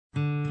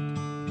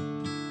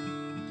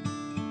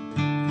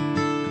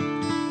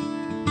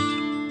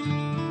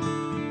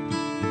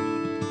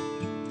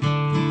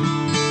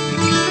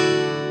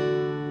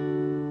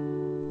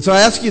So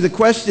I ask you the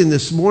question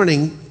this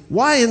morning,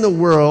 why in the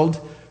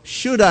world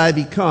should I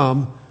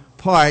become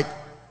part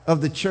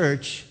of the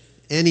church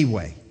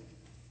anyway?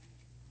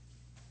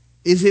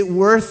 Is it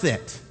worth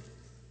it?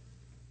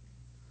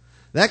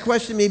 That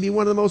question may be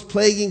one of the most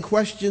plaguing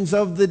questions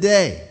of the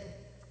day.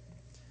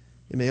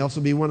 It may also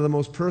be one of the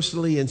most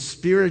personally and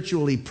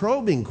spiritually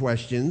probing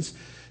questions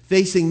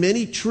facing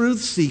many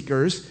truth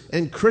seekers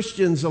and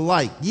Christians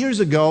alike. Years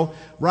ago,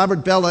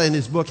 Robert Bellah, in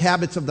his book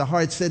Habits of the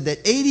Heart, said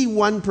that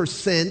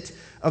 81%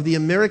 of the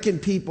American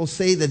people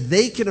say that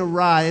they can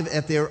arrive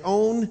at their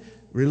own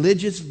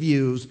religious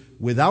views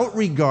without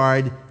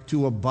regard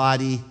to a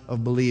body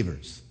of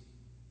believers.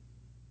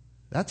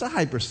 That's a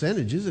high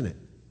percentage, isn't it?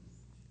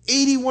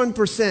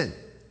 81%.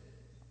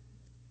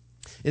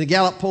 In a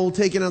Gallup poll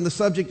taken on the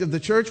subject of the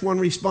church, one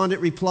respondent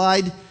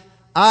replied,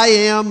 "I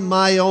am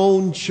my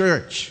own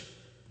church."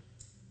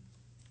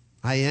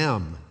 I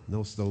am.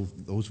 Notice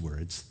those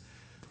words.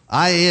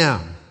 I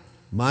am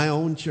my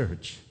own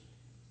church.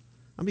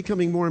 I'm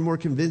becoming more and more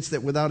convinced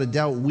that without a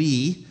doubt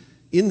we,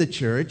 in the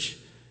church,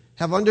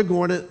 have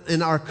undergone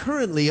and are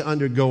currently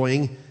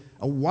undergoing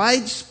a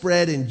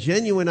widespread and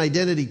genuine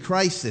identity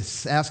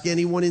crisis. Ask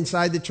anyone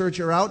inside the church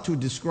or out to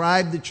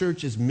describe the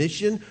church's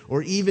mission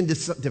or even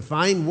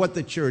define what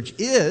the church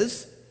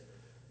is.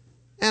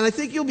 And I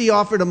think you'll be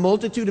offered a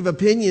multitude of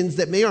opinions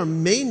that may or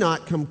may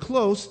not come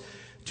close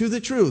to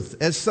the truth.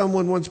 As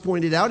someone once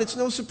pointed out, it's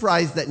no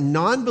surprise that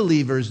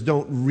non-believers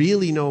don't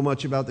really know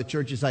much about the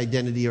church's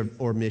identity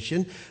or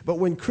mission. But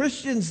when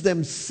Christians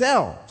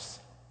themselves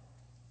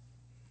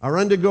are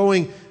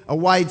undergoing a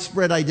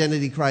widespread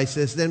identity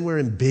crisis, then we're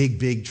in big,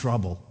 big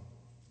trouble.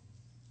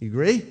 You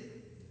agree?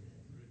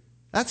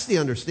 That's the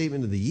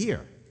understatement of the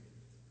year.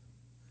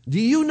 Do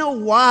you know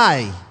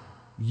why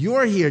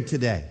you're here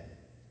today?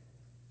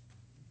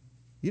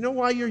 You know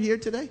why you're here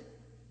today?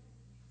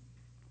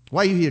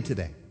 Why are you here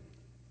today?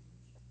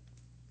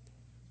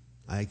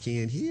 I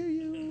can't hear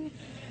you.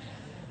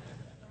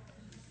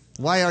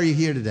 Why are you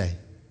here today?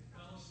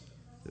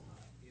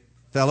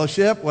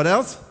 Fellowship. What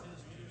else?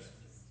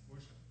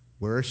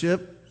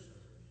 Worship.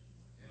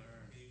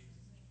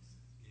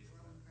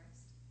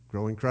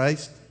 Grow in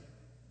Christ.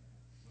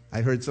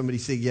 I heard somebody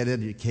say get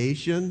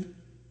education.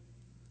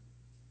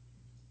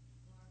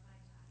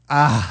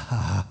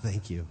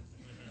 Thank you.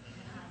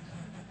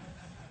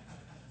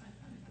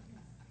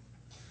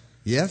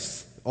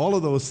 Yes, all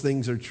of those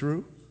things are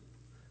true.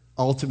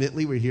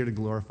 Ultimately, we're here to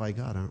glorify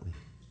God, aren't we?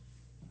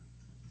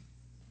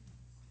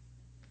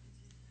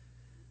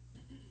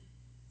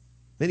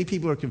 Many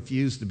people are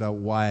confused about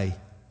why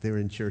they're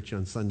in church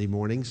on Sunday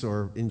mornings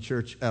or in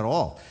church at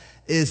all.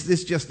 Is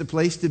this just a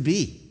place to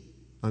be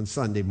on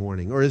Sunday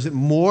morning? Or is it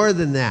more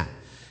than that?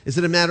 Is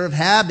it a matter of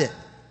habit,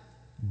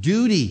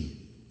 duty,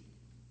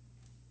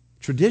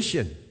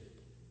 tradition?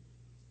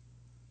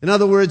 In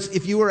other words,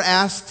 if you were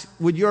asked,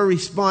 would your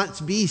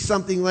response be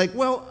something like,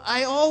 well,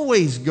 I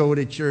always go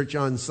to church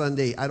on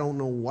Sunday. I don't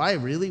know why,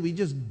 really. We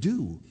just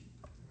do.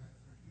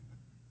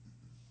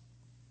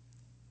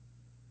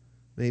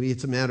 Maybe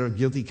it's a matter of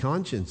guilty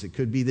conscience. It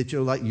could be that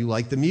you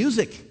like the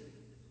music.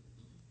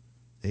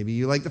 Maybe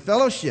you like the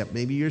fellowship.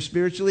 Maybe you're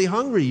spiritually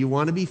hungry. You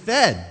want to be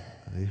fed.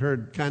 I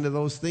heard kind of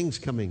those things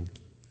coming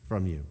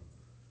from you.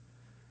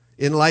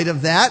 In light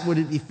of that, would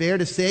it be fair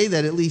to say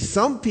that at least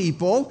some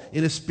people,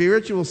 in a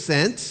spiritual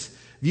sense,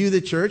 view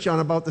the church on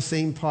about the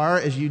same par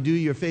as you do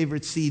your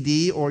favorite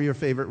CD or your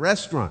favorite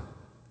restaurant?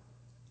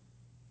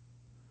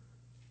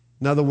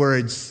 In other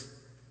words,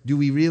 do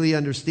we really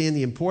understand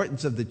the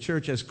importance of the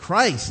church as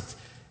Christ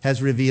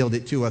has revealed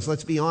it to us?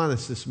 Let's be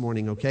honest this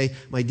morning, okay?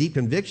 My deep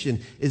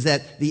conviction is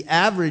that the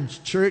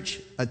average church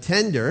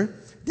attender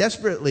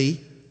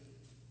desperately,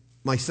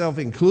 myself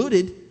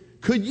included,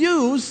 could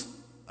use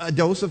a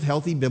dose of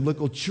healthy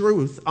biblical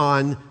truth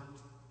on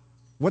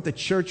what the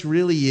church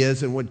really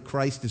is and what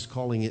Christ is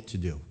calling it to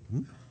do.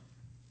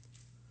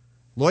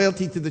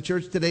 Loyalty to the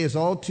church today is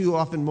all too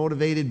often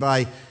motivated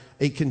by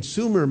a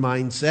consumer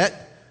mindset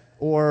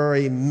or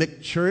a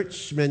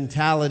McChurch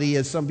mentality,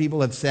 as some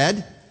people have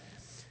said.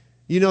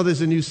 You know,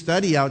 there's a new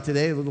study out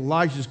today, the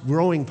largest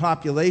growing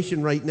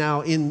population right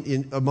now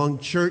among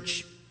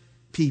church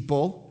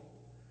people,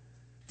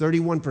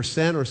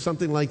 31% or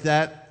something like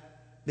that.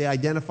 They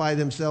identify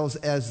themselves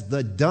as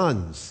the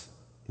Dones.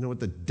 You know what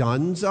the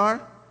Dones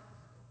are?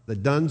 The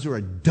Dones who are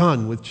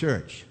done with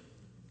church.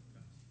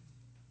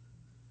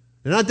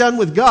 They're not done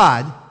with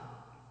God,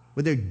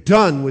 but they're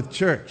done with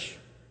church.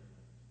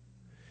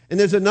 And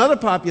there's another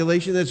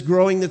population that's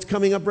growing that's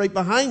coming up right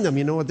behind them.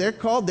 You know what they're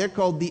called? They're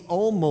called the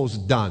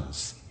almost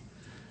dones.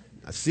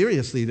 Now,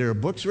 seriously, there are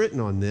books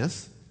written on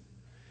this.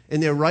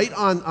 And they're right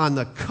on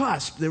the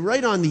cusp. They're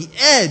right on the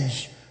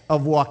edge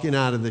of walking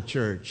out of the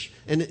church.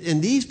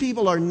 And these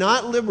people are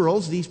not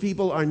liberals. These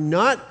people are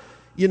not,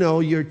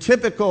 your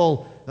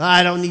typical,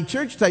 I don't need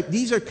church type.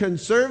 These are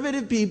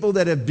conservative people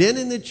that have been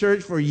in the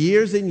church for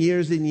years and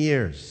years and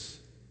years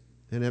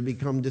and have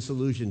become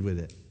disillusioned with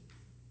it.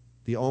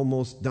 The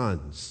almost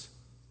dones.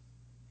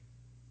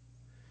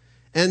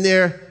 And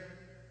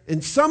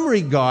in some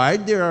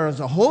regard, there is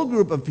a whole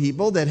group of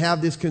people that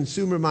have this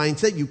consumer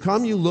mindset. You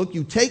come, you look,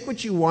 you take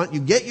what you want, you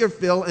get your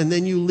fill, and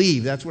then you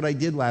leave. That's what I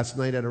did last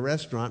night at a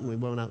restaurant, and we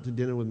went out to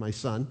dinner with my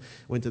son,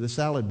 went to the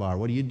salad bar.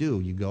 What do?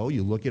 You go,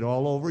 you look it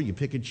all over, you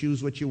pick and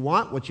choose what you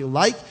want, what you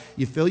like,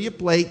 you fill your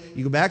plate,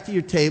 you go back to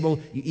your table,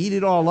 you eat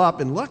it all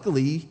up, and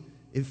luckily,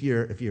 if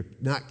you're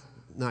not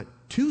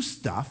too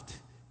stuffed,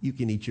 you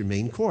can eat your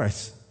main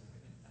course,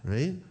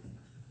 right?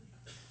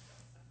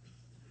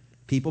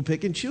 People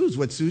pick and choose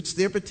what suits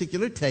their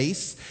particular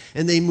tastes,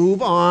 and they move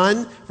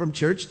on from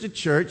church to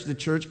church. The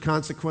church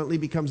consequently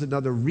becomes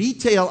another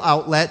retail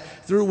outlet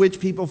through which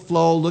people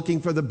flow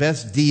looking for the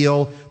best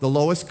deal, the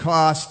lowest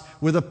cost,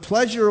 with a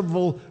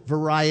pleasurable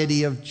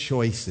variety of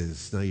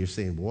choices. Now you're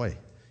saying, boy,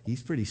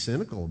 he's pretty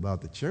cynical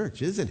about the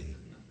church, isn't he?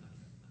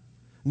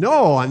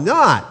 No, I'm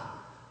not.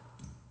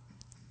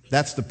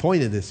 That's the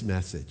point of this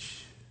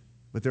message.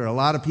 But there are a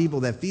lot of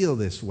people that feel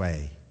this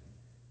way.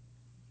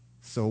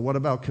 So what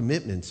about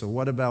commitment? So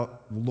what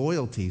about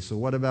loyalty? So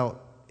what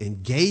about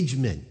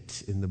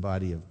engagement in the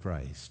body of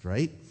Christ,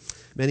 right?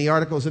 Many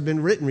articles have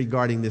been written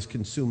regarding this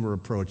consumer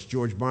approach.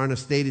 George Barna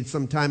stated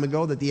some time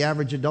ago that the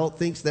average adult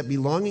thinks that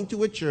belonging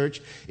to a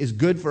church is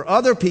good for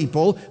other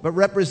people, but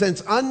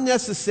represents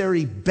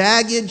unnecessary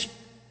baggage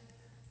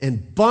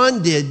and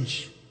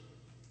bondage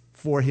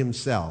for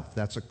himself.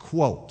 That's a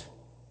quote.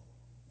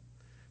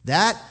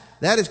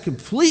 That is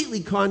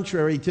completely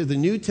contrary to the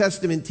New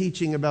Testament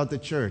teaching about the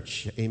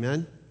church.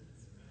 Amen?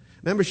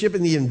 Membership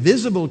in the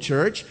invisible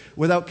church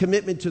without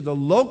commitment to the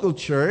local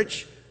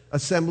church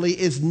assembly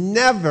is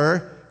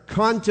never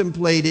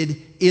contemplated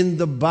in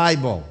the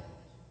Bible.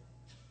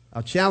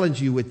 I'll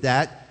challenge you with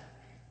that.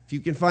 If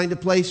you can find a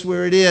place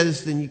where it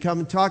is, then you come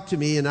and talk to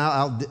me, and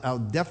I'll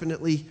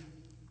definitely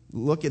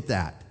look at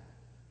that.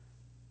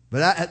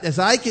 But as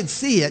I can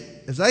see it,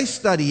 as I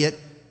study it,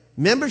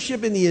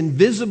 membership in the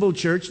invisible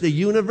church, the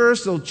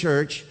universal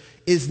church,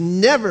 is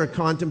never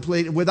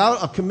contemplated,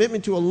 without a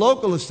commitment to a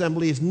local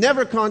assembly, is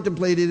never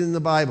contemplated in the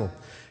Bible.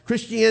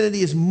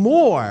 Christianity is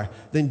more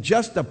than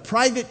just a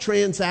private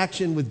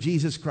transaction with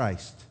Jesus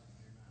Christ.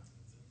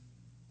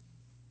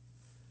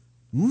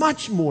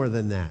 Much more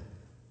than that.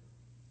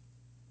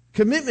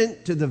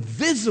 Commitment to the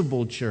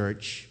visible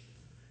church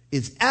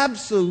is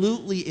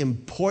absolutely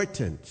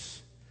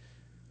important.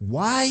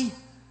 Why?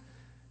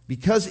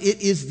 Because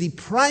it is the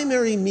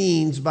primary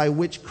means by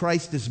which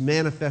Christ is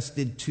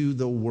manifested to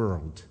the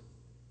world.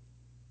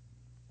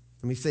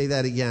 Let me say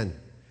that again.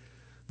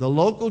 The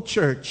local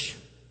church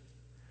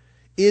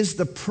is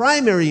the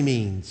primary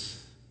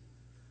means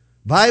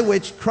by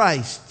which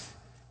Christ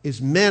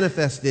is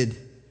manifested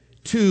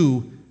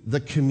to the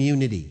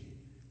community.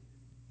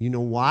 You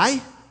know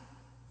why?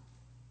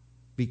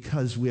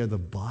 Because we are the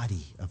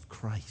body of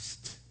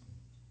Christ.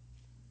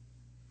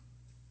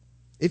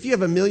 If you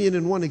have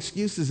 1,000,001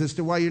 excuses as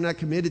to why you're not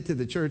committed to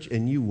the church,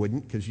 and you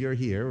wouldn't because you're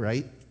here,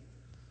 right?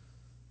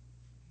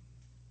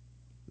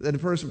 Then a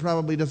person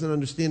probably doesn't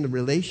understand the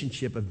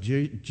relationship of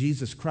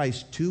Jesus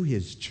Christ to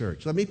his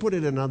church. Let me put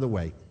it another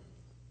way.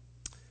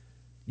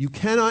 You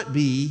cannot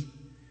be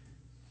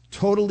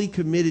totally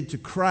committed to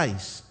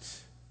Christ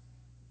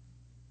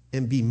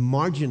and be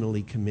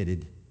marginally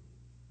committed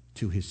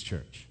to his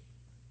church.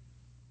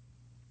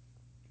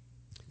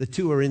 The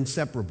two are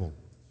inseparable.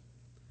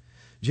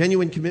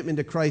 Genuine commitment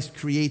to Christ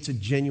creates a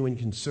genuine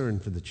concern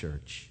for the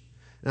church.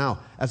 Now,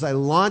 as I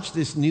launch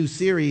this new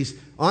series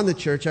on the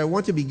church, I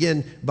want to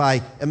begin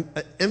by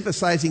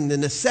emphasizing the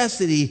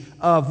necessity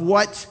of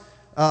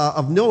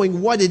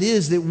knowing what it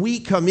is that we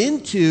come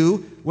into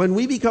when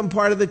we become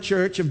part of the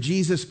church of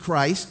Jesus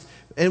Christ,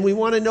 and we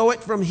want to know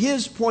it from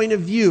his point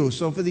of view.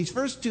 So for these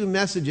first two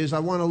messages, I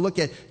want to look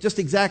at just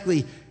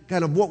exactly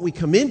kind of what we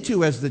come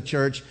into as the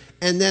church,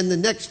 and then the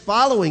next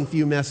following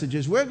few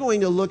messages, we're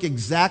going to look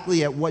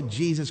exactly at what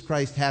Jesus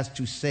Christ has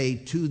to say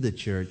to the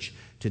church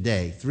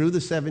today through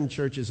the 7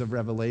 churches of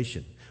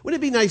Revelation.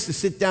 Wouldn't it be nice to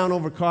sit down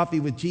over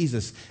coffee with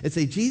Jesus and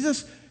say,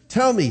 Jesus,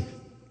 tell me,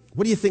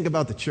 what do you think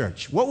about the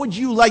church? What would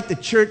you like the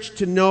church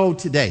to know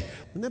today?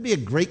 Wouldn't that be a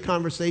great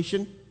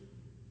conversation?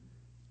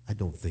 I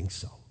don't think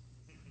so.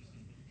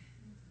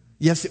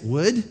 Yes, it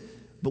would,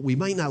 but we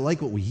might not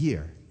like what we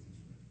hear.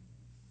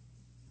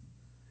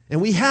 And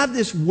we have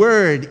this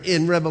word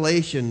in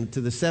Revelation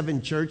to the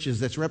 7 churches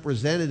that's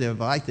representative,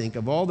 I think,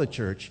 of all the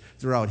church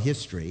throughout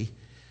history.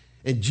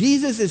 And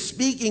Jesus is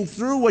speaking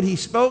through what he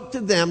spoke to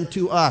them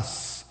to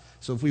us.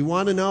 So if we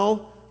want to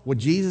know what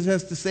Jesus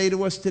has to say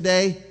to us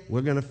today,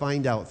 we're going to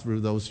find out through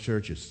those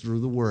churches,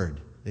 through the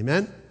word.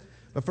 Amen?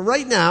 But for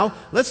right now,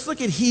 let's look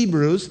at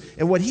Hebrews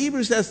and what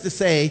Hebrews has to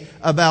say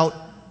about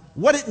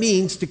what it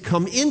means to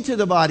come into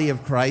the body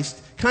of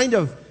Christ, kind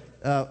of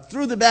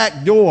through the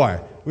back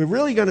door. We're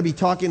really going to be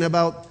talking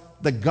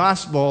about the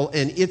gospel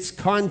and its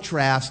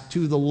contrast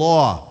to the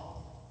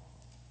law.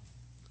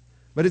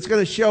 But it's going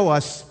to show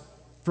us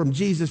from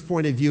Jesus'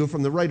 point of view,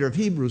 from the writer of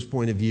Hebrews'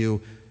 point of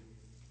view,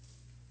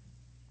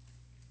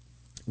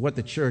 what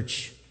the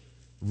church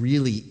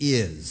really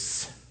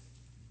is.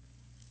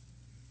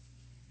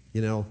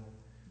 You know,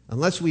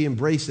 Unless we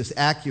embrace this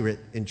accurate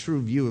and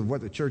true view of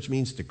what the church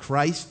means to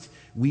Christ,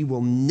 we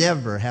will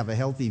never have a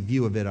healthy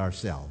view of it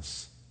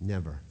ourselves.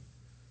 Never.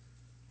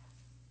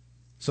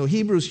 So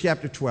Hebrews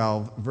chapter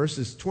 12,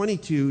 verses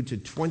 22 to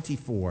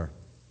 24.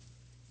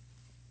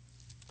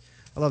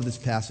 I love this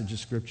passage of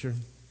Scripture.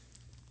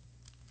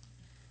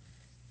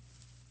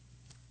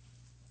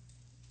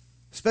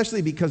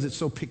 Especially because it's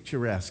so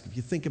picturesque, if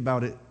you think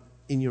about it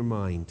in your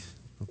mind.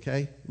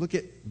 Okay? Look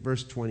at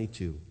verse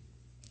 22.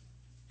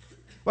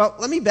 Well,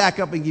 let me back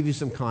up and give you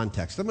some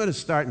context. I'm going to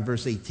start in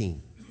verse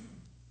 18.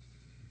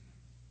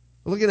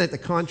 We're looking at the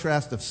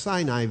contrast of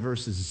Sinai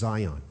versus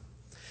Zion.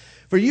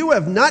 For you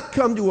have not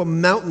come to a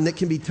mountain that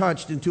can be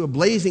touched, into a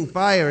blazing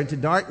fire, into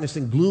darkness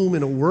and gloom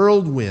and a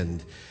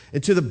whirlwind,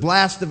 into the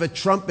blast of a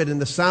trumpet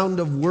and the sound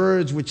of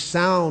words, which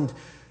sound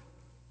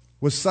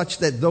was such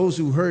that those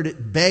who heard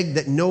it begged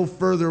that no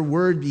further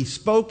word be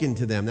spoken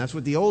to them. That's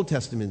what the Old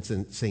Testament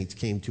saints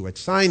came to at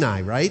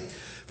Sinai, right?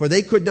 For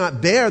they could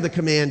not bear the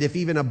command, if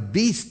even a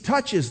beast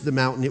touches the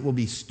mountain, it will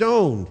be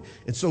stoned.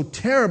 And so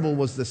terrible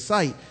was the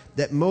sight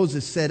that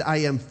Moses said, I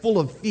am full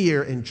of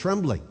fear and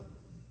trembling.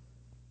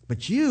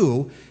 But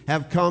you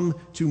have come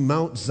to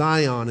Mount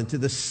Zion and to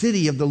the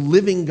city of the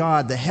living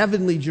God, the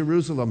heavenly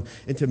Jerusalem,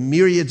 and to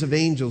myriads of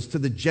angels, to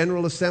the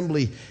general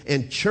assembly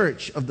and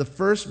church of the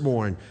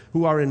firstborn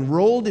who are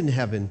enrolled in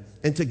heaven,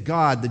 and to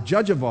God, the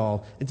judge of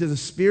all, and to the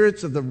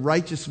spirits of the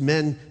righteous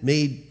men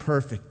made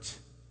perfect,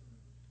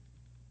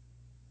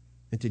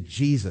 and to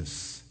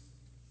Jesus,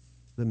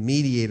 the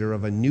mediator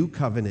of a new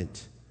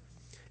covenant,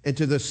 and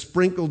to the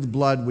sprinkled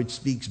blood which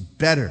speaks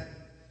better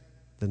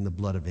than the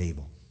blood of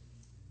Abel.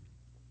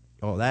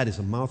 Oh, that is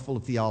a mouthful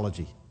of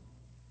theology.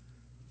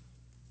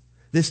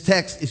 This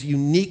text is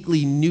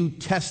uniquely New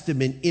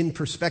Testament in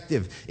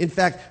perspective. In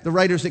fact, the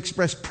writer's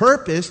express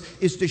purpose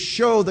is to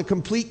show the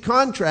complete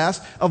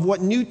contrast of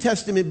what New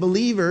Testament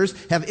believers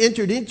have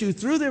entered into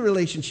through their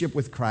relationship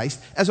with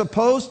Christ, as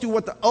opposed to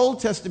what the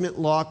Old Testament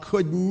law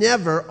could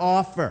never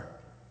offer.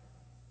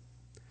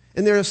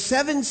 And there are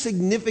 7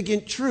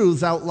 significant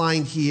truths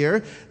outlined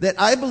here that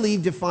I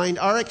believe define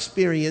our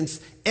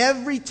experience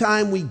every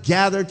time we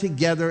gather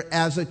together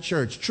as a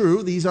church.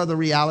 True, these are the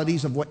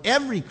realities of what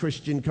every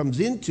Christian comes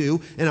into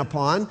and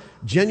upon: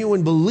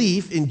 genuine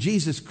belief in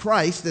Jesus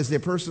Christ as their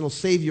personal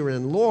Savior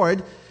and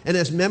Lord, and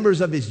as members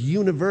of His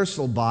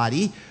universal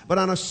body. But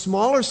on a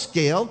smaller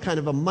scale, kind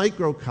of a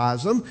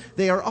microcosm,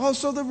 they are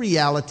also the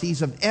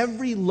realities of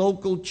every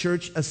local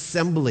church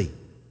assembly,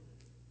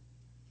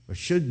 or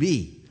should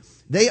be.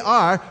 They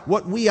are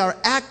what we are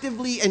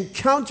actively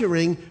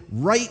encountering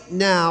right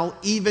now,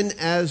 even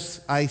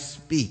as I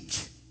speak.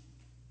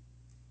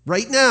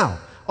 Right now.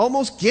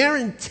 Almost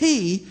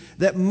guarantee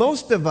that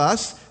most of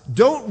us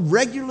don't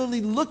regularly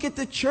look at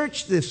the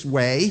church this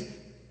way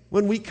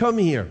when we come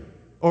here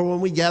or when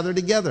we gather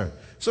together.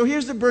 So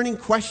here's the burning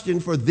question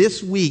for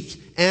this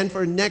week and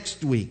for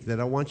next week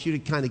that I want you to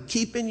kind of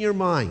keep in your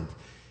mind.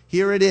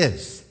 Here it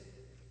is.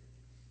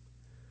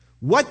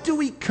 What do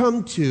we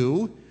come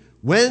to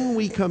when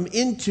we come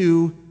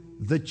into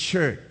the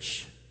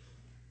church?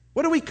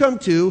 What do we come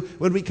to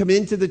when we come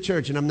into the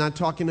church? And I'm not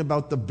talking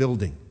about the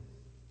building.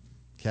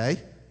 Okay?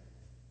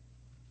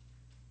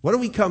 What do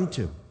we come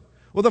to?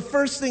 Well, the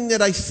first thing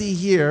that I see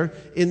here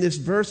in this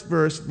verse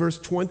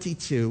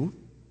 22,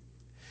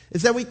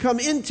 is that we come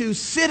into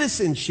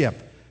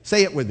citizenship.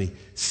 Say it with me.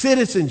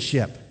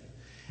 Citizenship.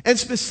 And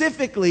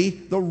specifically,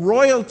 the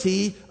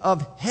royalty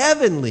of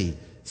heavenly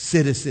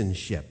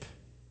citizenship.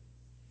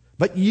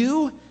 But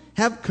you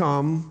have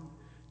come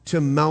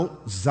to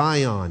Mount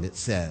Zion, it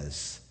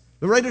says.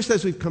 The writer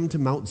says we've come to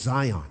Mount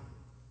Zion.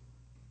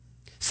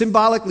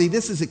 Symbolically,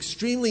 this is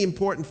extremely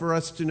important for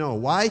us to know.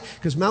 Why?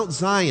 Because Mount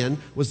Zion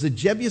was the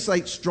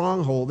Jebusite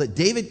stronghold that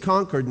David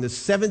conquered in the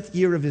 7th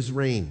year of his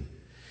reign.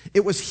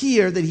 It was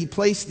here that he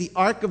placed the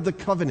Ark of the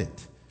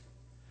Covenant.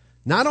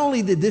 Not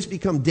only did this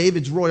become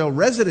David's royal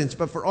residence,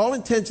 but for all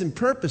intents and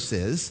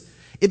purposes,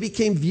 it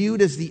became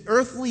viewed as the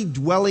earthly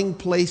dwelling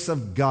place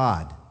of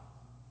God.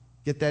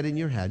 Get that in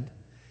your head.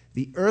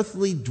 The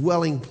earthly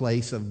dwelling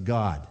place of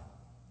God.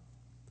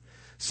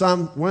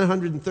 Psalm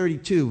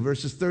 132,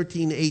 verses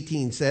 13 to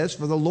 18 says,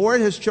 For the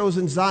Lord has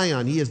chosen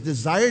Zion. He has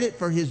desired it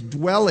for His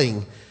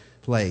dwelling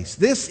place.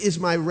 This is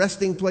my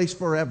resting place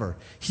forever.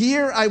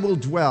 Here I will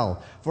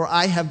dwell, for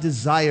I have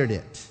desired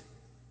it.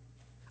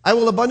 I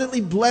will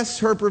abundantly bless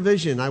her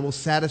provision. I will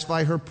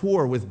satisfy her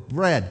poor with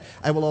bread.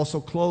 I will also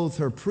clothe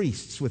her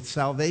priests with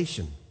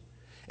salvation.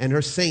 And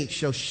her saints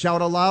shall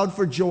shout aloud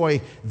for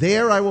joy.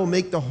 There I will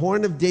make the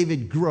horn of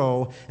David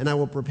grow, and I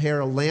will prepare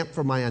a lamp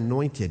for my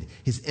anointed.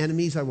 His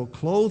enemies I will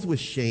clothe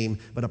with shame,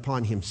 but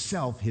upon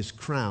himself his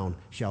crown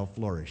shall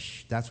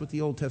flourish. That's what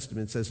the Old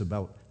Testament says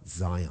about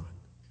Zion.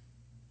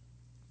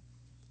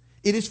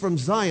 It is from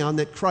Zion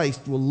that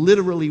Christ will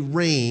literally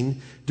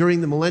reign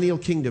during the millennial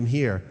kingdom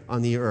here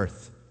on the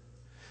earth.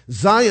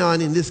 Zion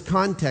in this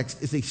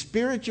context is a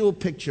spiritual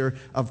picture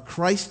of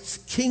Christ's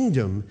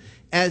kingdom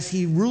as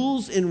He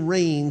rules and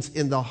reigns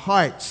in the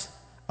hearts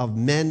of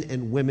men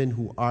and women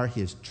who are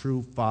His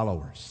true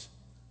followers.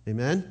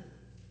 Amen?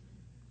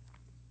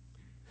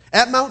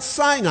 At Mount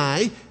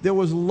Sinai, there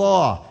was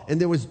law, and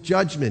there was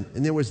judgment,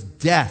 and there was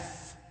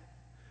death.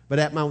 But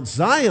at Mount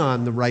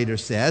Zion, the writer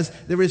says,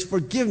 there is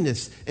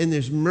forgiveness, and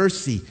there's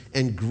mercy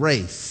and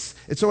grace.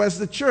 And so as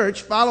the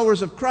church,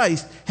 followers of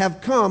Christ, have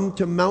come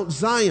to Mount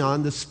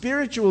Zion, the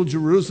spiritual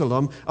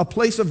Jerusalem, a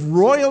place of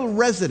royal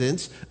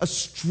residence, a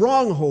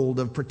stronghold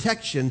of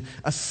protection,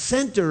 a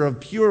center of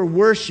pure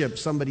worship.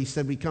 Somebody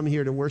said we come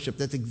here to worship.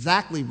 That's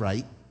exactly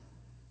right.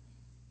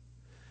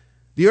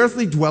 The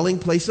earthly dwelling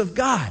place of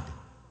God.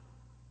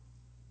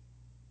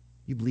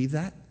 You believe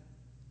that?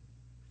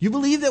 You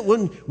believe that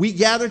when we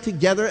gather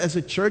together as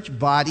a church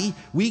body,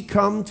 we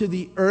come to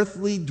the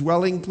earthly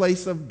dwelling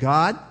place of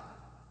God?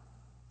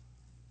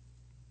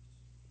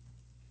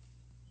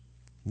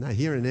 I'm not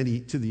hearing any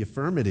to the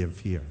affirmative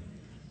here.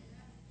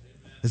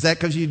 Is that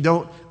because you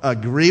don't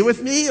agree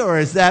with me, or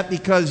is that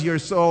because you're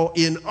so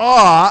in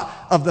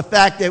awe of the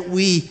fact that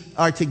we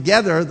are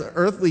together, the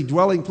earthly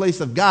dwelling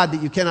place of God,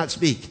 that you cannot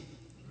speak?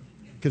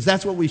 Because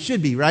that's what we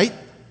should be, right?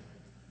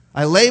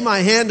 I lay my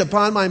hand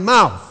upon my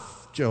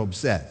mouth, Job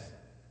says.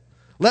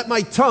 Let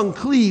my tongue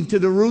cleave to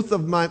the roof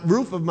of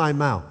my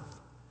mouth.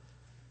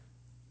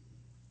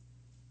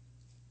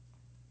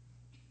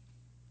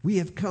 We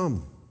have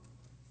come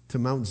to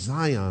Mount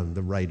Zion,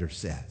 the writer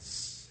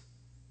says.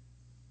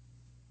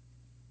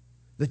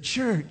 The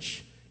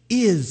church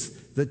is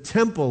the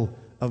temple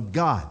of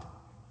God.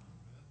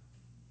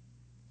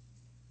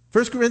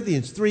 1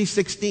 Corinthians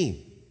 3:16.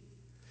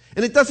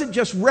 And it doesn't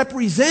just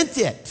represent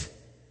it.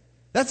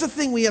 That's the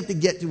thing we have to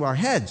get to our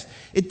heads.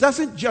 It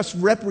doesn't just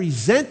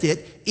represent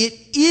it, it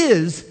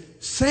is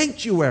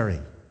sanctuary.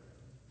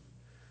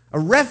 A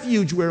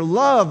refuge where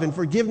love and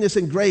forgiveness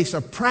and grace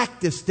are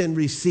practiced and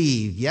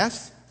received.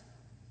 Yes?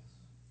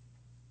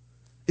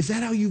 Is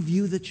that how you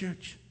view the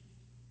church?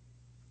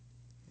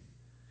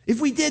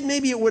 If we did,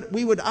 maybe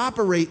we would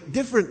operate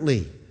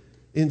differently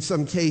in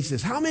some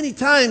cases. How many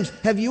times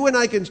have you and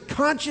I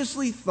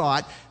consciously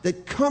thought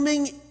that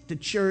coming to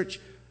church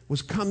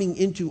was coming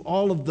into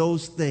all of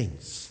those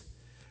things?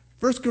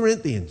 1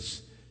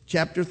 Corinthians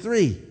chapter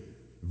 3,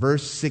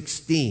 verse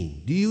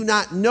 16. Do you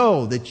not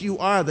know that you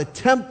are the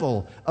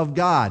temple of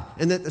God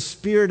and that the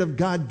Spirit of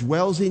God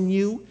dwells in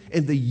you?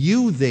 And the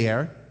you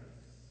there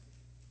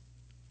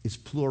is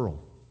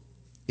plural.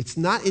 It's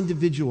not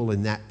individual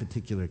in that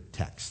particular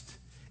text.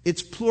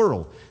 It's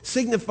plural,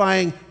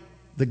 signifying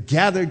the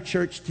gathered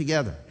church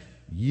together.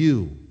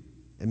 You,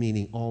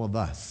 meaning all of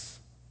us.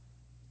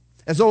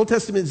 As Old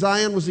Testament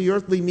Zion was the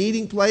earthly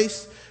meeting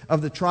place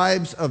of the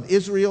tribes of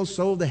Israel,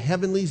 so the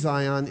heavenly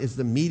Zion is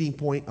the meeting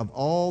point of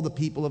all the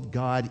people of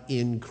God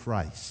in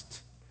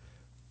Christ.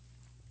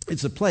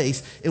 It's a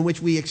place in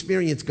which we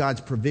experience God's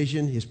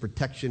provision, His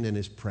protection, and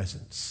His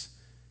presence.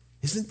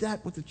 Isn't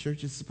that what the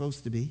church is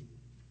supposed to be?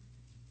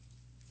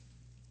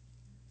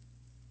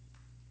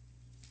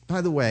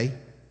 By the way,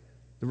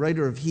 the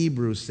writer of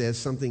Hebrews says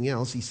something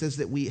else. He says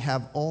that we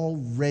have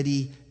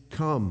already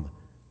come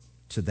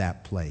to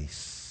that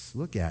place.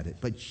 Look at it.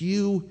 But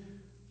you,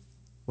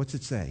 what's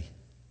it say?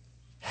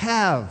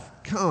 Have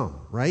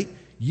come, right?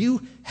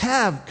 You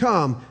have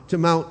come to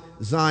Mount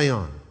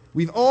Zion.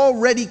 We've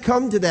already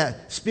come to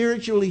that,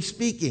 spiritually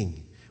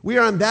speaking. We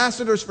are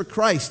ambassadors for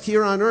Christ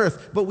here on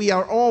earth, but we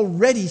are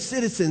already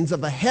citizens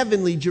of a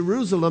heavenly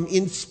Jerusalem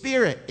in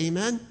spirit.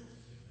 Amen?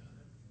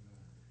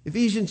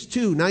 Ephesians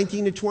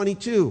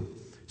 2:19-22.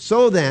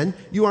 So then,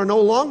 you are no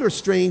longer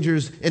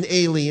strangers and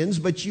aliens,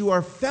 but you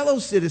are fellow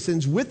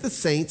citizens with the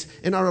saints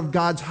and are of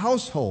God's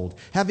household,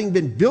 having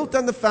been built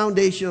on the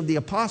foundation of the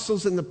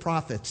apostles and the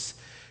prophets,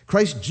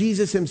 Christ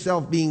Jesus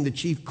himself being the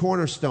chief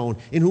cornerstone,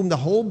 in whom the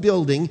whole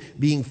building,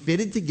 being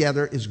fitted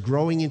together, is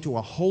growing into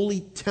a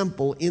holy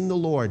temple in the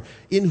Lord,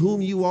 in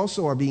whom you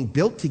also are being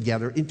built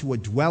together into a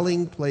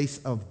dwelling place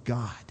of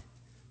God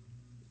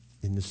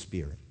in the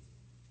Spirit.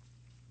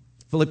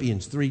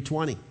 Philippians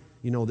 3:20.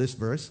 You know this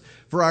verse.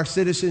 For our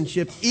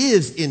citizenship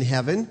is in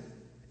heaven.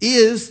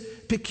 Is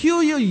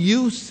peculiar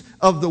use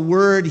of the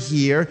word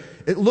here.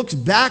 It looks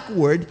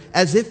backward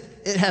as if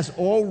it has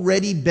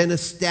already been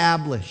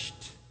established.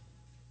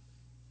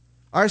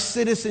 Our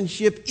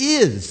citizenship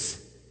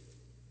is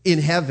in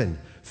heaven,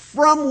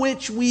 from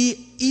which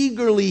we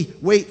eagerly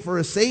wait for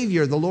a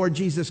Savior, the Lord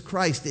Jesus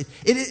Christ.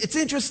 It's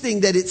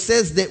interesting that it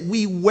says that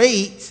we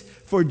wait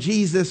for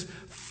Jesus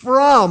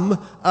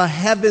from a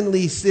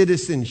heavenly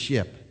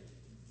citizenship.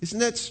 Isn't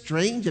that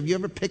strange? Have you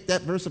ever picked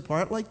that verse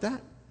apart like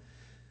that?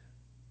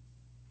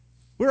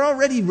 We're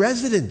already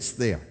residents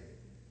there.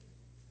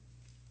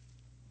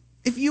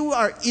 If you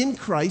are in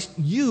Christ,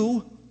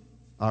 you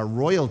are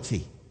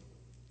royalty.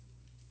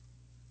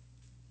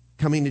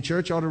 Coming to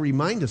church ought to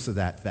remind us of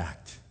that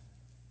fact.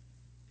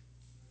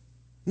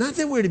 Not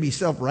that we're to be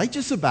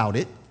self-righteous about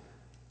it,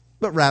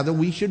 but rather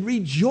we should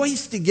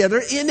rejoice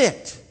together in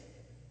it.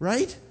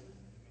 Right?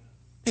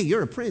 Hey,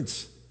 you're a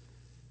prince.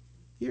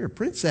 You're a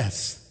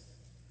princess.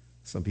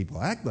 Some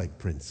people act like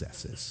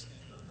princesses.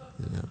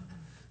 You know?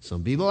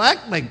 Some people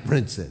act like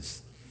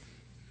princes.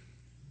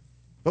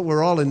 But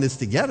we're all in this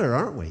together,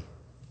 aren't we?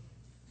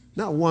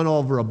 Not one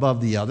over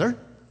above the other.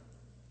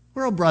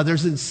 We're all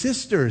brothers and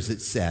sisters,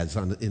 it says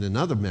in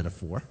another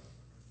metaphor.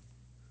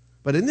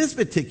 But in this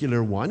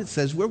particular one, it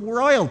says we're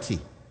royalty.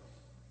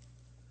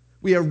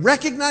 We are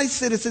recognized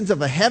citizens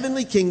of a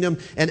heavenly kingdom,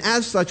 and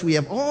as such, we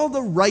have all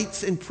the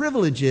rights and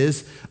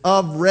privileges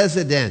of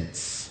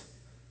residence.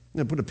 I'm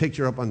going to put a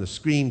picture up on the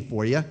screen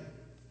for you.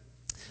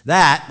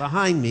 That,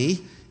 behind me,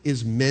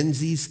 is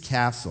Menzies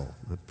Castle.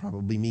 That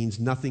probably means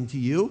nothing to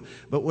you,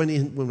 but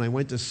when I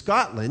went to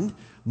Scotland,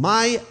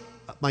 my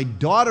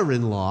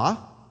daughter-in-law,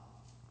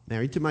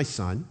 married to my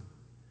son,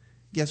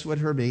 guess what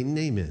her maiden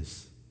name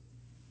is?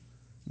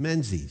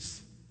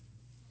 Menzies.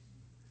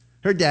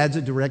 Her dad's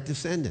a direct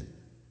descendant.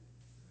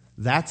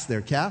 That's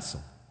their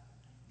castle.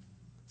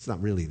 It's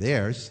not really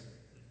theirs,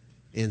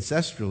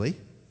 ancestrally.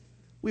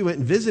 We went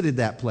and visited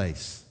that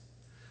place.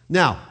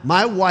 Now,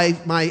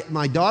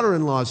 my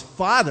daughter-in-law's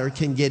father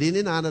can get in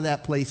and out of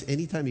that place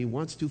anytime he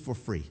wants to for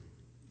free.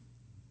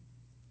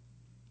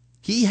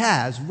 He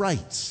has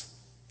rights.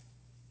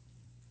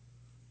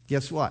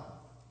 Guess what?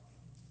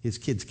 His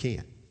kids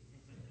can't.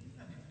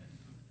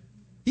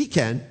 He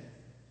can,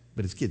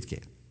 but his kids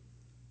can't.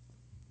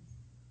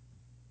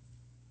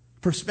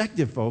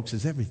 Perspective, folks,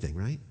 is everything,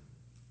 right?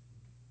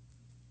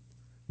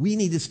 We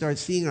need to start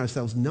seeing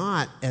ourselves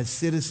not as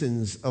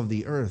citizens of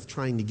the earth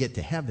trying to get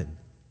to heaven,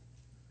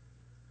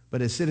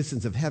 but as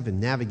citizens of heaven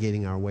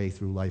navigating our way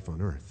through life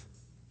on earth.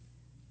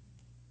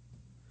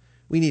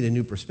 We need a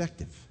new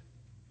perspective,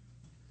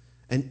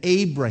 an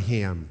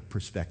Abraham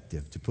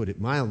perspective, to put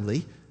it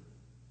mildly.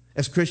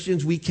 As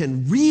Christians, we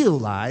can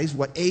realize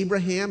what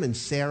Abraham and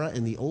Sarah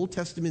and the Old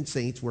Testament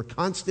saints were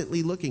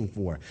constantly looking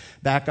for.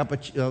 Back up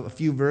a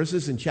few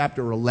verses in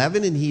chapter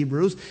 11 in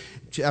Hebrews,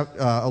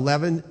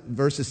 11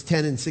 verses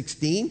 10 and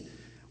 16.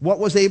 What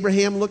was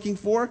Abraham looking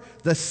for?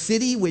 The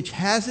city which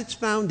has its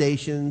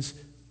foundations,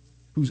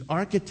 whose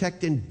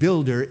architect and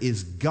builder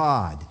is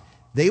God.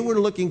 They were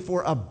looking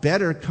for a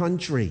better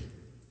country.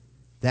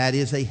 That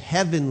is a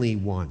heavenly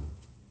one.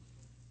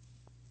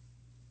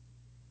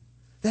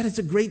 That is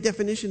a great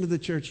definition of the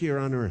church here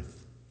on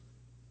earth.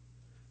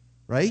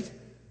 Right?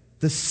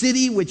 The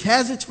city which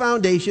has its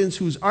foundations,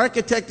 whose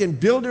architect and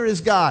builder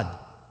is God.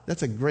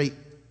 That's a great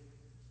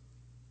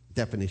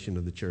definition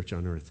of the church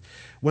on earth.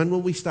 When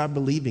will we start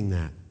believing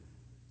that?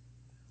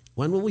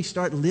 When will we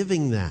start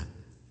living that?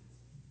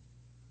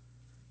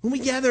 When we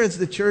gather as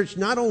the church,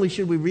 not only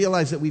should we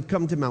realize that we've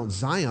come to Mount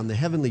Zion, the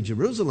heavenly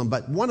Jerusalem,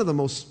 but one of the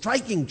most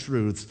striking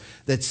truths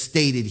that's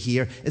stated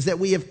here is that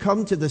we have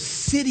come to the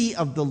city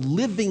of the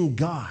living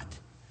God.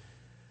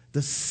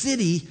 The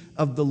city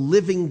of the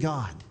living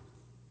God.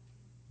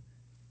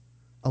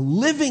 A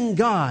living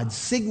God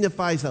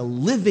signifies a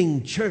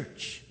living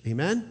church.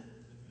 Amen?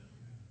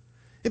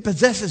 It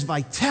possesses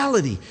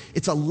vitality.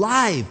 It's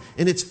alive,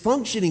 and it's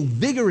functioning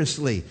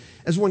vigorously.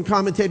 As one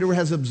commentator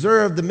has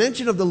observed, the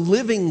mention of the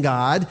living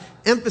God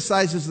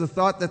emphasizes the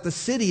thought that the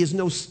city is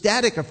no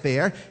static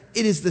affair.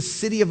 It is the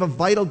city of a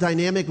vital,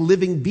 dynamic,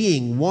 living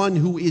being, one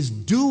who is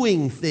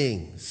doing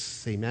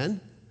things. Amen?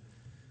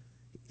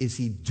 Is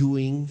he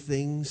doing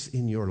things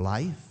in your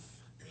life?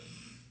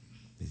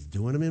 He's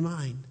doing them in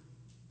mine.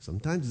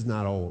 Sometimes it's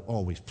not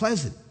always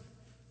pleasant.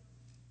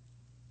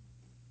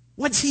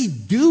 What's he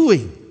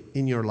doing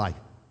in your life?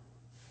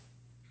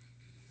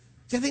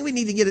 See, I think we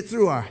need to get it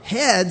through our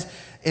heads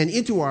and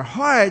into our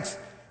hearts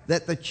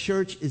that the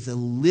church is a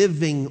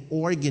living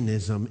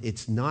organism.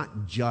 It's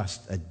not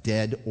just a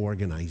dead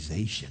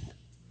organization.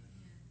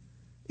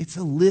 It's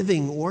a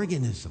living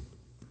organism.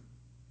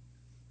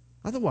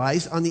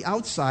 Otherwise, on the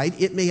outside,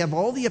 it may have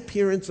all the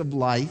appearance of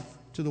life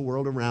to the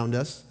world around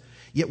us,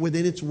 yet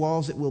within its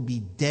walls it will be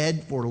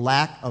dead for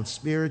lack of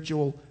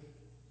spiritual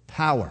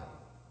power.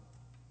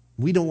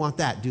 We don't want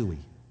that, do we?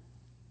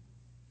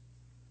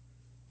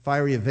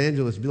 Fiery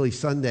evangelist Billy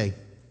Sunday.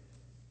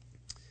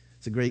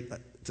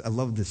 I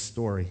love this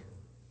story.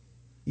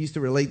 He used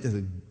to relate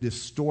to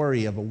this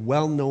story of a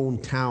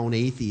well-known town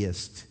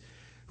atheist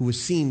who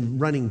was seen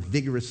running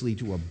vigorously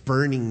to a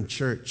burning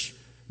church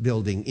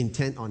building,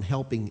 intent on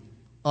helping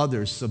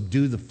others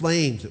subdue the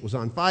flames that was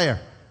on fire.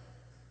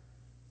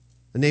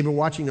 The neighbor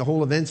watching the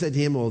whole event said to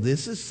him, "Oh,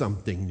 this is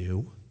something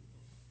new.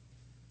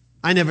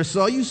 I never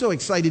saw you so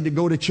excited to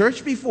go to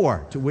church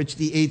before." To which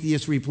the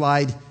atheist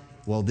replied,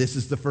 "Well, this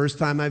is the first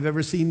time I've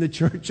ever seen the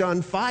church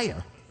on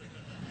fire."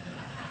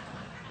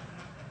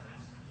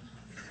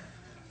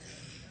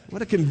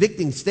 What a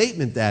convicting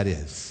statement that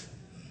is.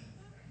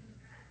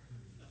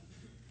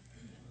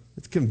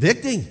 It's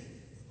convicting.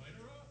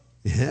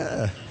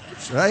 Yeah,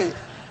 that's right.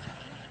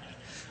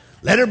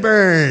 Let her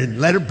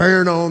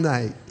burn all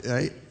night,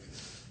 right?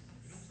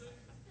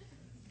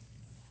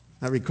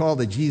 I recall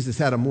that Jesus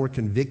had a more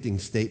convicting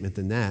statement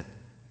than that,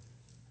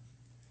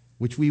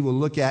 which we will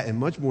look at in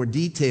much more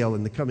detail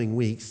in the coming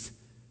weeks.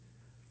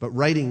 But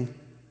writing,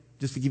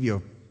 just to give you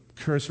a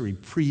cursory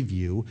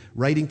preview,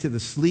 writing to the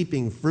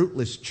sleeping,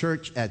 fruitless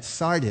church at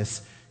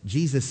Sardis,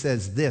 Jesus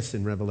says this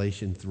in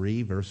Revelation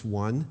 3, verse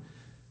 1.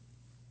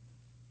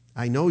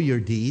 "I know your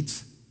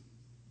deeds.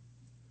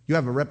 You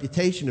have a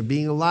reputation of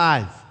being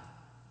alive,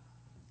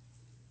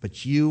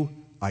 but you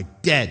are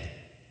dead.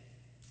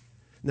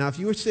 Now, if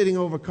you were sitting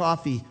over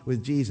coffee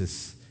with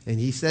Jesus and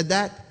he said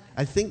that,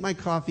 I think my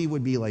coffee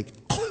would be like,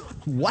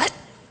 what?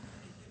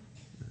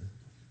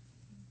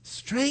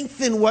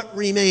 Strengthen what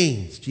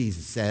remains,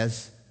 Jesus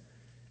says,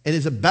 and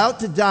is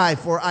about to die,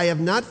 for I have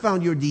not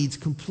found your deeds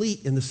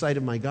complete in the sight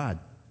of my God.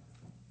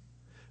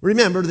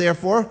 Remember,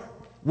 therefore,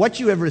 what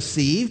you have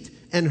received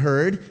and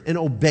heard, and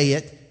obey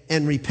it,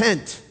 and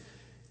repent.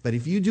 But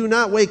if you do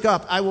not wake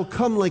up, I will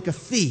come like a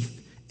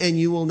thief, and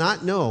you will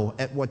not know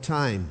at what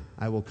time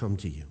I will come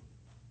to you.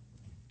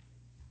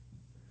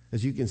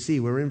 As you can see,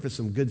 we're in for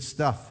some good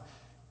stuff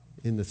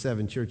in the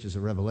 7 churches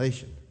of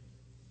Revelation.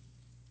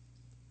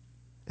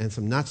 And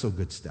some not so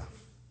good stuff.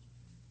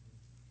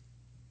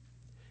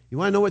 You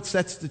want to know what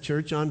sets the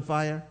church on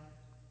fire?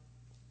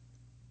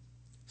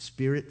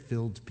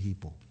 Spirit-filled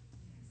people.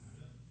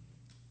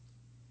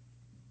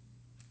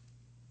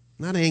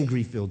 Not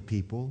angry-filled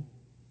people.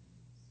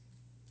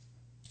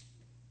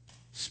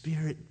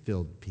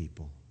 Spirit-filled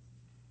people.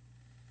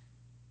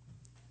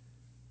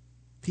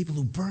 People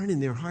who burn in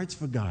their hearts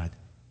for God.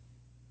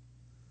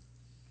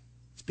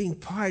 It's being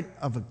part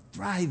of a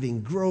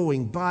thriving,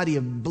 growing body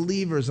of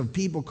believers, of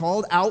people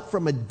called out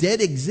from a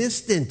dead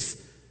existence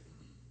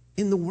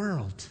in the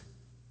world.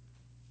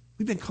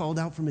 We've been called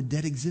out from a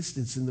dead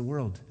existence in the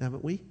world,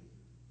 haven't we?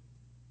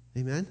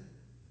 Amen?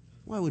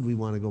 Why would we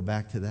want to go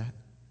back to that?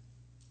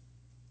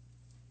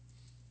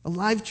 A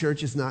live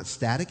church is not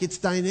static, it's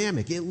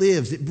dynamic. It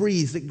lives, it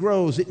breathes, it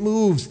grows, it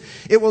moves.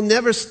 It will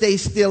never stay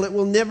still. It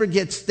will never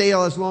get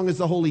stale as long as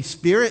the Holy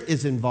Spirit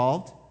is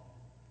involved.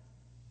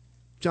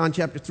 John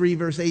chapter 3,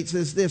 verse 8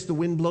 says this, the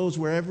wind blows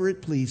wherever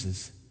it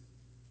pleases.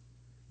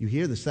 You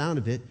hear the sound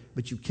of it,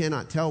 but you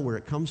cannot tell where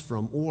it comes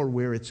from or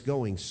where it's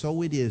going.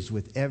 So it is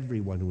with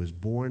everyone who is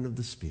born of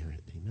the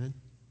Spirit. Amen?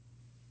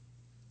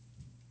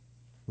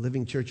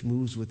 Living Church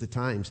moves with the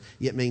times,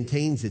 yet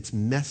maintains its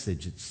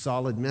message, its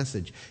solid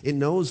message. It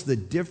knows the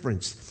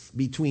difference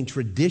between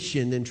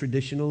tradition and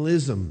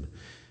traditionalism.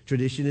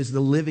 Tradition is the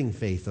living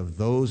faith of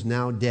those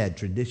now dead.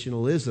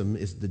 Traditionalism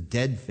is the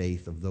dead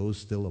faith of those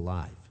still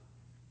alive.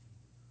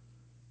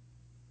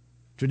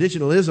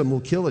 Traditionalism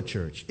will kill a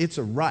church. It's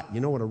a rut.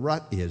 You know what a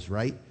rut is,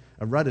 right?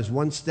 A rut is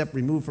one step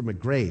removed from a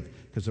grave,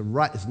 because a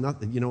rut is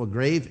nothing. You know, a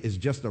grave is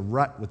just a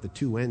rut with the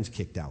two ends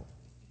kicked out.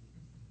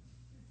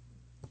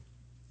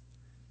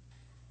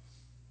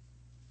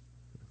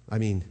 I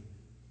mean,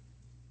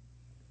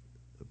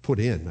 put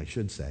in, I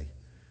should say.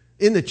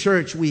 In the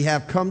church, we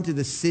have come to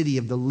the city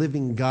of the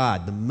living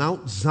God, the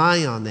Mount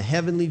Zion, the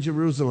heavenly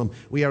Jerusalem.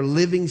 We are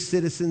living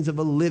citizens of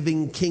a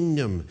living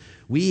kingdom.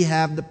 We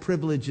have the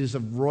privileges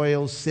of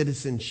royal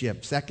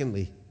citizenship.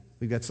 Secondly,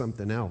 we've got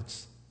something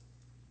else.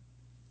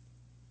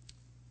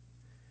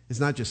 It's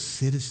not just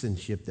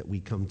citizenship that we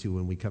come to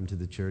when we come to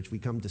the church. We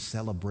come to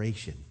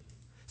celebration.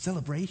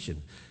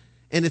 Celebration.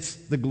 And it's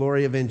the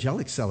glory of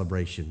angelic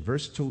celebration.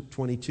 Verse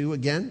 22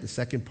 again, the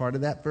second part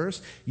of that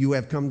verse. You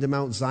have come to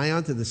Mount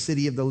Zion, to the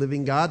city of the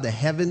living God, the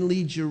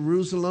heavenly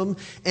Jerusalem,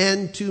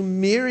 and to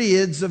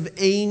myriads of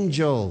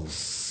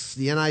angels.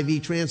 The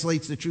NIV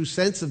translates the true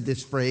sense of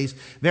this phrase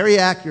very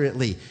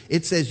accurately.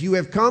 It says, you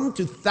have come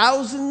to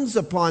thousands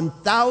upon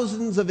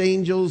thousands of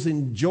angels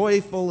in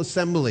joyful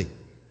assembly.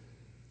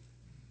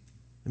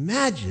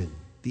 Imagine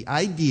the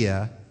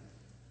idea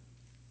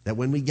that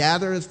when we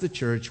gather as the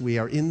church, we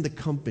are in the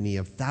company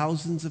of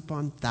thousands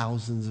upon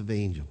thousands of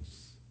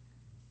angels.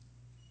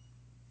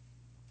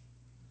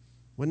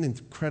 What an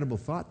incredible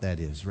thought that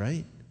is,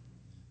 right?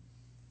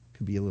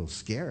 Could be a little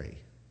scary.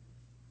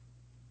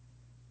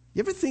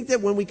 You ever think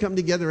that when we come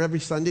together every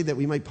Sunday that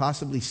we might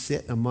possibly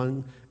sit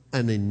among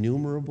an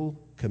innumerable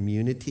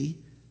community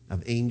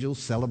of angels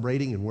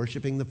celebrating and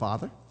worshiping the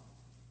Father?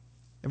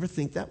 Ever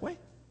think that way?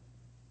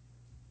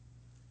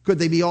 Could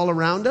they be all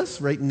around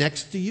us, right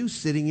next to you,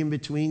 sitting in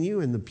between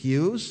you in the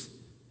pews,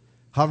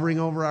 hovering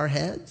over our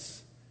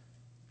heads?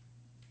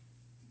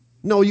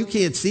 No, you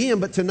can't see them,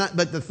 but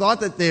the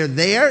thought that they're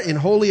there in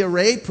holy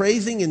array,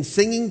 praising and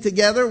singing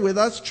together with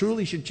us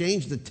truly should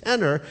change the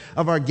tenor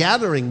of our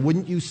gathering,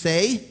 wouldn't you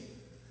say?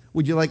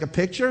 Would you like a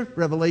picture?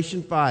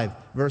 Revelation 5,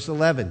 verse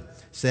 11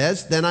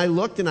 says, Then I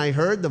looked and I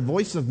heard the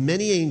voice of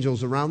many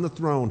angels around the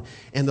throne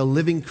and the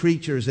living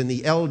creatures and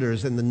the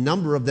elders, and the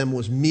number of them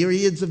was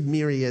myriads of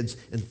myriads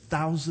and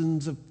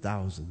thousands of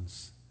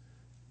thousands.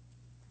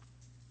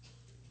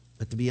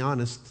 But to be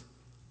honest,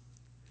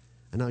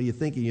 I know you're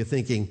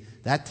thinking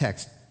that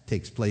text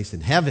takes place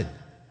in heaven.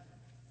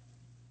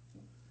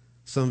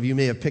 Some of you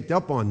may have picked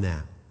up on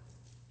that.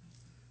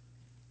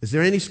 Is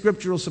there any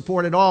scriptural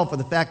support at all for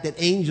the fact that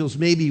angels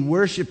may be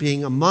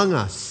worshiping among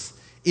us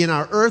in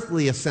our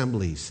earthly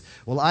assemblies?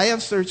 Well, I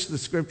have searched the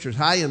scriptures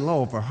high and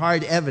low for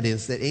hard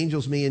evidence that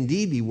angels may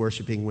indeed be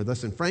worshiping with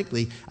us, and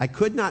frankly, I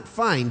could not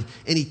find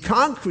any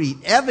concrete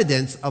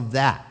evidence of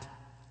that.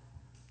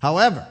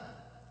 However,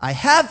 I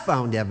have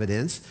found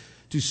evidence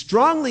to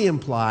strongly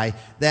imply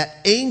that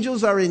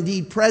angels are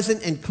indeed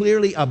present and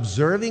clearly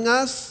observing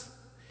us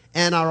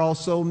and are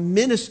also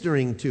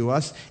ministering to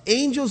us.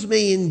 Angels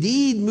may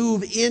indeed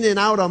move in and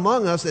out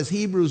among us, as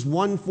Hebrews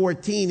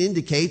 1:14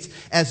 indicates,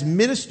 as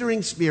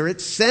ministering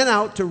spirits sent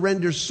out to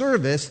render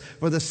service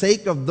for the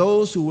sake of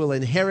those who will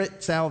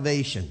inherit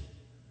salvation.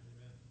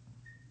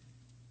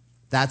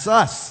 That's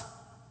us.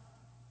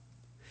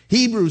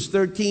 Hebrews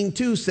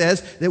 13:2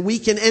 says that we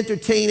can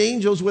entertain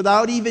angels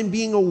without even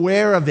being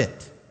aware of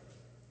it.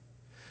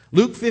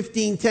 Luke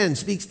 15:10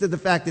 speaks to the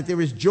fact that there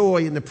is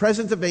joy in the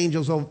presence of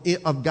angels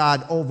of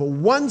God over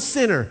one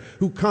sinner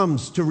who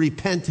comes to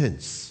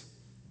repentance.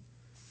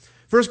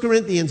 1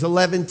 Corinthians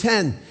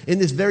 11:10, in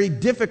this very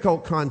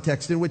difficult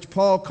context in which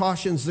Paul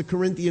cautions the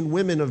Corinthian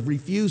women of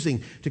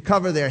refusing to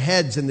cover their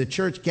heads in the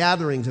church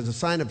gatherings as a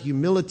sign of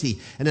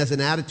humility and as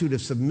an attitude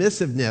of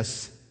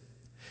submissiveness,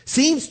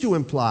 seems to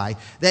imply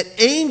that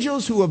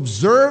angels who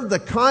observe the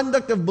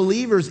conduct of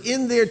believers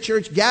in their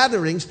church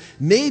gatherings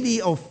may be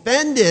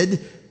offended,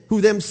 who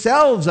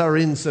themselves are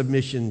in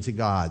submission to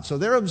God. So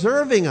they're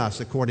observing us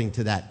according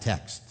to that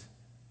text.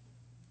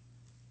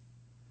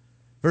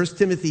 1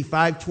 Timothy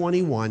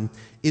 5:21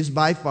 is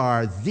by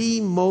far the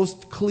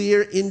most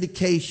clear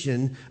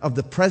indication of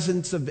the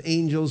presence of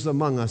angels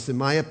among us, in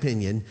my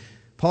opinion.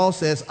 Paul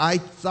says,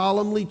 I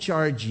solemnly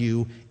charge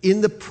you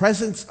in the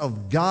presence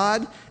of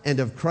God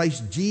and of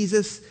Christ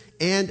Jesus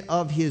and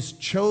of his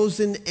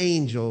chosen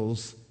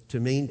angels to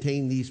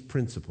maintain these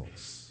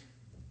principles.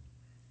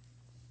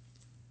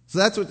 So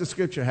that's what the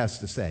scripture has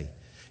to say.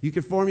 You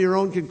can form your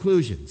own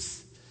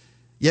conclusions.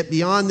 Yet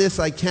beyond this,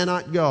 I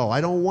cannot go. I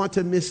don't want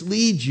to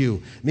mislead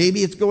you.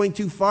 Maybe it's going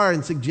too far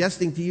in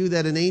suggesting to you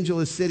that an angel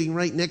is sitting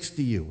right next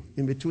to you,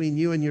 in between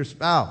you and your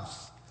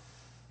spouse.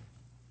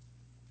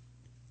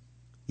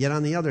 Yet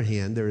on the other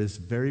hand, there is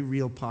very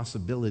real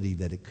possibility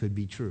that it could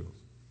be true.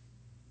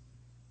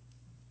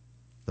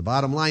 The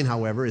bottom line,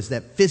 however, is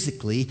that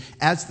physically,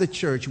 as the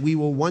church, we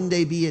will one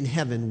day be in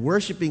heaven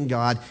worshiping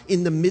God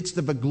in the midst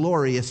of a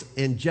glorious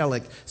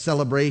angelic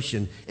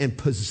celebration. And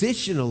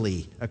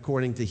positionally,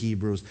 according to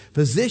Hebrews,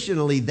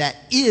 positionally, that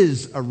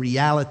is a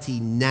reality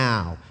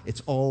now.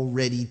 It's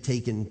already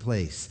taken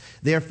place.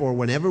 Therefore,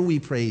 whenever we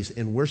praise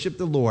and worship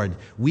the Lord,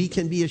 we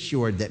can be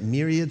assured that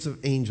myriads of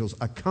angels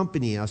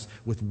accompany us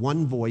with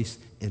one voice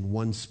and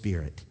one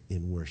spirit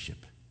in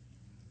worship.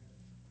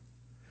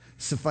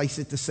 Suffice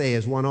it to say,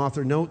 as one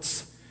author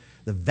notes,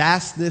 the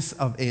vastness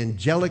of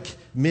angelic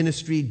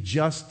ministry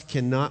just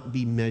cannot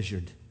be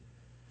measured.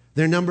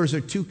 Their numbers are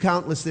too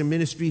countless, their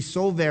ministries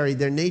so varied,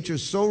 their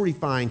natures so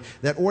refined,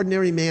 that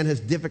ordinary man has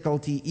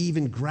difficulty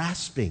even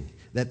grasping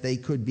that they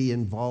could be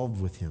involved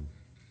with him.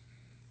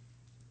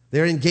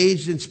 They're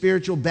engaged in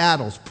spiritual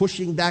battles,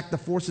 pushing back the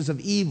forces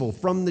of evil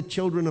from the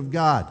children of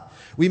God.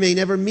 We may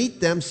never meet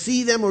them,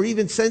 see them, or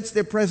even sense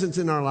their presence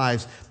in our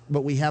lives,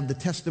 but we have the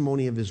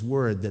testimony of his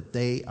word that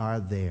they are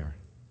there.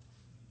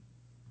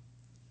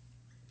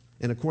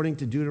 And according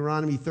to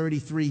Deuteronomy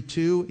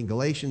 33:2 and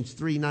Galatians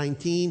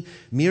 3:19,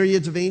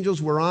 myriads of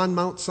angels were on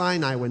Mount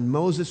Sinai when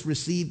Moses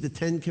received the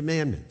Ten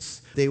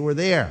Commandments. They were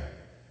there.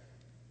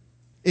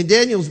 In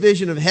Daniel's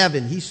vision of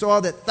heaven, he saw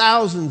that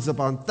thousands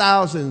upon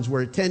thousands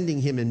were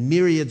attending him and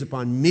myriads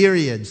upon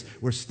myriads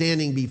were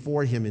standing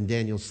before him in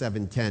Daniel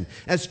 7:10.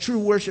 As true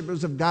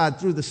worshipers of God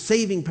through the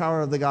saving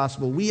power of the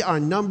gospel, we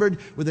are numbered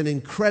with an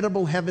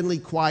incredible heavenly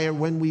choir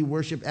when we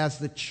worship as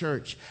the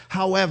church.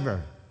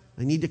 However,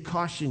 I need to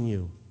caution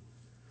you.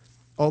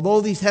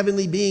 Although these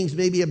heavenly beings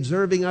may be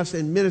observing us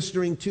and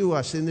ministering to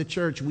us in the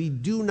church, we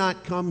do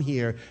not come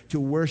here to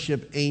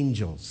worship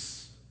angels.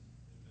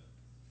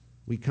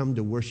 We come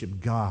to worship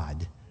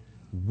God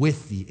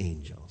with the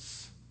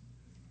angels.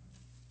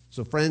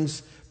 So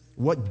friends,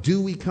 what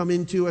do we come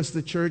into as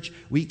the church?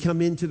 We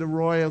come into the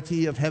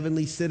royalty of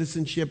heavenly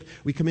citizenship.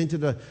 We come into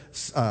the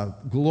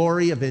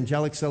glory of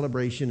angelic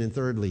celebration. And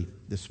thirdly,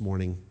 this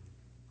morning,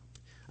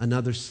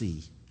 another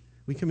C.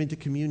 We come into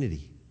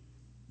community.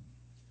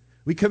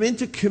 We come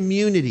into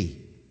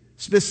community,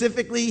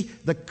 specifically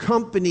the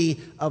company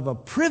of a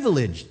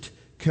privileged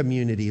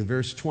community.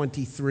 Verse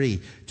 23,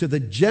 to the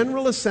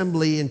general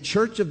assembly and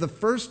church of the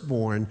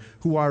firstborn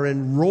who are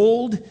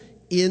enrolled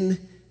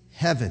in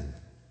heaven.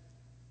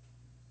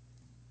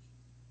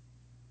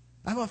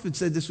 I've often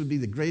said this would be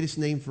the greatest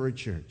name for a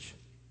church.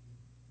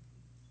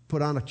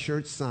 Put on a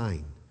church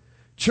sign.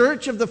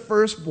 Church of the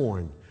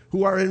firstborn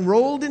who are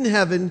enrolled in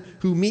heaven,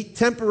 who meet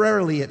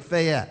temporarily at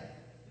Fayette.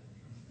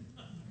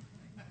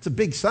 It's a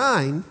big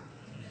sign.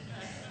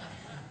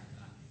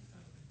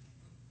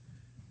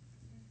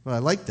 Well, I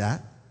like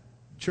that.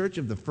 Church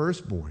of the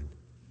firstborn.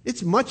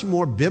 It's much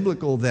more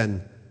biblical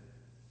than,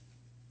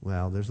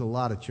 well, there's a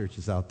lot of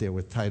churches out there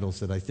with titles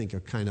that I think are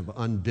kind of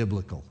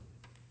unbiblical.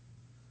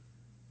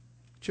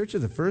 Church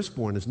of the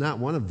firstborn is not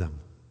one of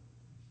them.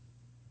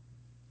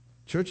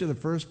 Church of the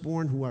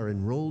firstborn who are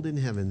enrolled in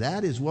heaven.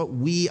 That is what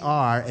we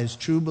are as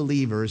true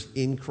believers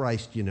in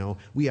Christ, you know.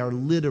 We are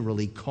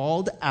literally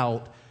called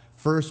out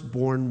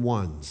firstborn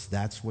ones.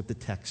 That's what the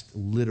text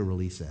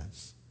literally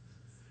says.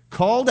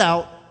 Called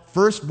out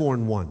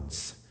firstborn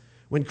ones.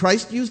 When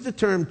Christ used the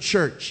term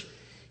church,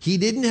 he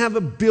didn't have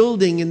a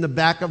building in the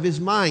back of his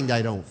mind,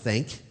 I don't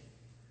think.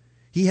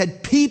 He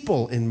had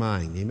people in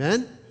mind.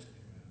 Amen?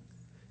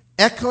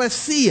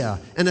 Ecclesia,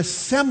 an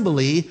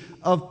assembly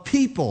of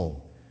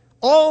people.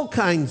 All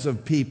kinds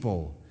of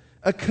people.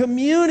 A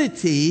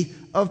community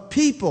of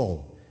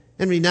people.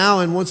 Henry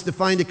Nouwen wants to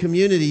find a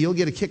community. You'll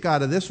get a kick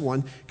out of this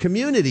one.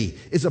 Community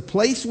is a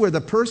place where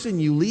the person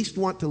you least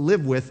want to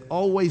live with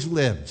always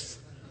lives.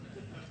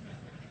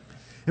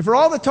 And for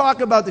all the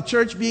talk about the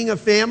church being a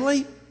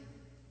family,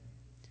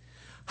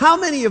 how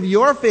many of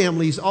your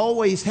families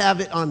always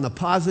have it on the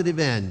positive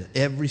end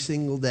every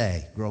single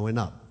day growing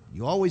up?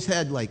 You always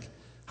had like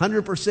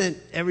 100%,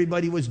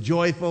 everybody was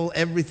joyful,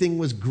 everything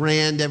was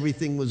grand,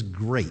 everything was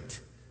great.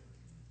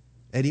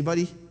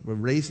 Anybody were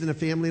raised in a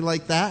family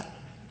like that?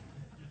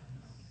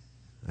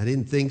 I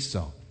didn't think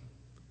so.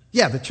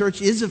 Yeah, the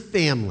church is a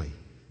family,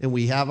 and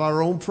we have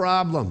our own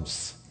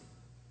problems,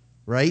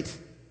 right?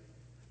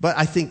 But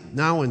I think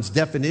Nouwen's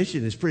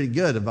definition is pretty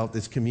good about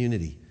this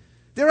community.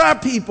 There are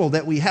people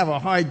that we have a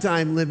hard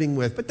time living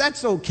with, but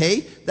that's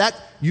okay. That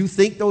you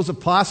think those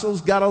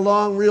apostles got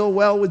along real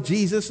well with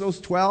Jesus, those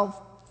 12?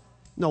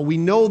 No, we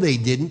know they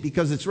didn't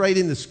because it's right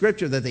in the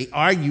scripture that they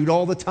argued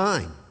all the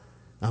time.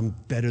 I'm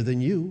better than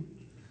you.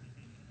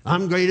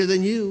 I'm greater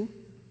than you.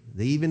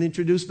 They even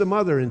introduced the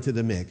mother into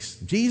the mix.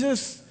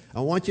 Jesus,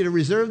 I want you to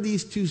reserve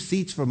these 2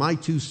 seats for my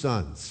 2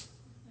 sons.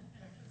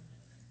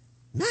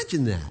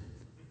 Imagine that.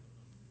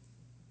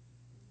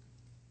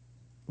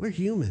 We're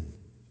human.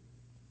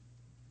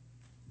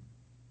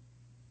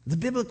 The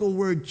biblical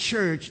word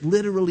church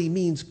literally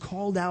means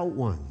called out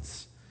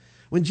ones.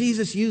 When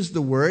Jesus used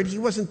the word, he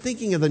wasn't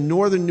thinking of the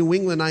northern New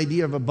England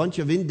idea of a bunch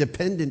of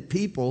independent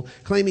people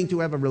claiming to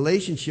have a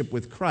relationship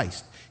with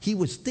Christ. He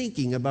was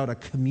thinking about a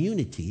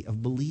community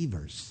of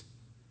believers,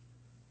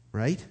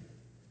 right?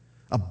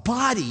 A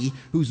body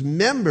whose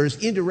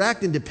members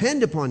interact and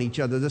depend upon each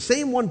other. The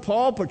same one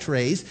Paul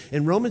portrays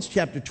in Romans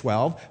chapter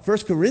 12, 1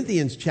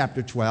 Corinthians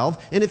chapter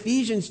 12, and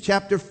Ephesians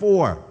chapter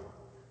 4.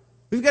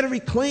 We've got to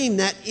reclaim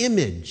that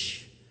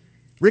image.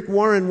 Rick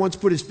Warren once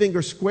put his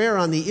finger square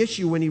on the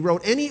issue when he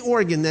wrote, any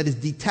organ that is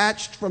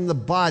detached from the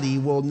body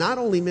will not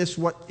only miss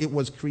what it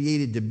was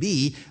created to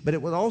be, but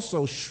it will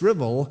also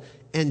shrivel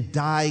and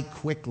die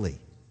quickly.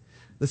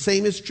 The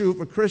same is true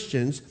for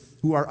Christians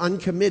who are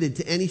uncommitted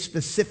to any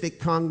specific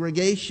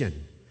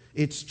congregation.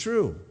 It's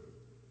true.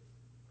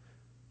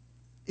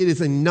 It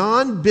is a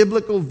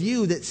non-biblical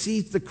view that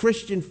sees the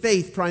Christian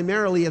faith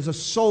primarily as a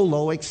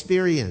solo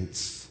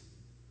experience.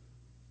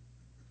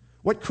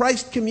 What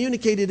Christ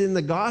communicated in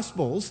the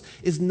Gospels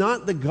is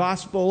not the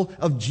gospel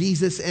of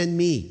Jesus and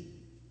me.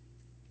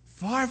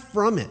 Far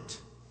from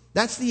it.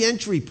 That's the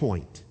entry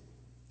point.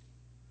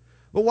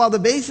 But while the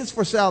basis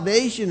for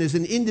salvation is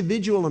an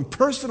individual and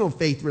personal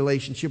faith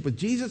relationship with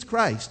Jesus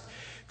Christ,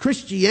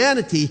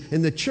 Christianity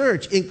in the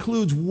church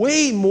includes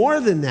way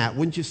more than that,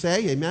 wouldn't you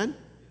say? Amen?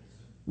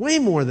 Way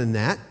more than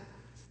that.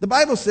 The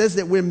Bible says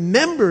that we're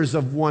members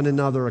of one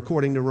another,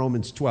 according to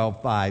Romans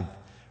 12:5.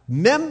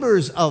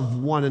 Members of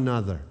one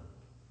another.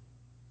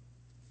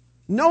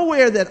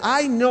 Nowhere that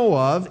I know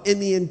of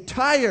in the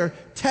entire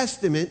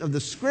Testament of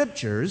the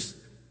Scriptures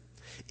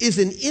is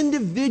an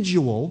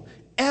individual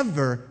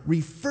ever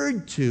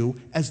referred to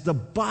as the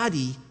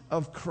body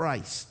of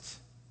Christ.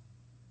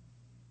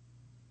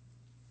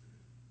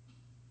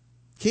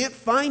 Can't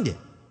find it.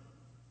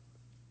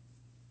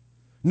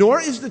 Nor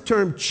is the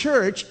term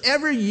church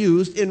ever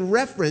used in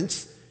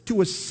reference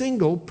to a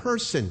single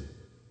person.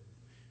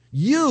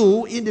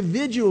 You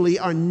individually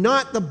are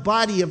not the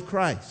body of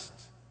Christ.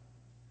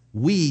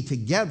 We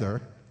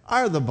together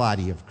are the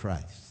body of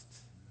Christ.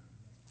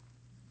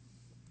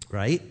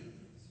 Right?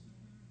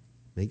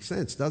 Makes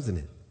sense, doesn't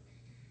it?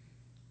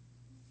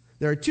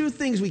 There are 2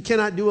 things we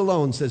cannot do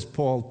alone, says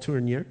Paul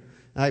Tournier.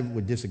 I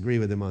would disagree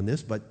with him on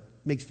this, but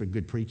makes for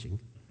good preaching.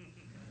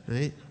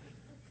 Right?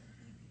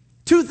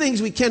 2 things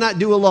we cannot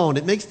do alone.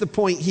 It makes the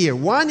point here.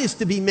 1 is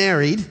to be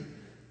married.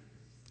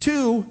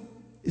 2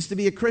 is to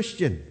be a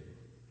Christian.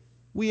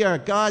 We are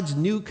God's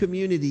new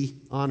community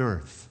on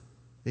earth.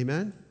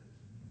 Amen?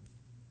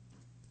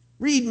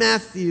 Read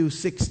Matthew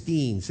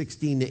 16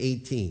 to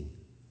 18.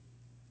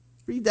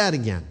 Read that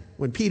again.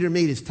 When Peter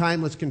made his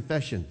timeless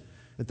confession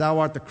that thou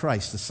art the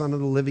Christ, the Son of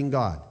the living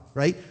God.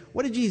 Right?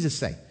 What did Jesus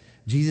say?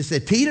 Jesus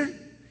said, Peter,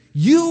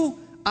 you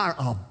are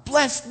a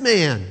blessed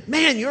man.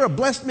 Man, you're a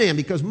blessed man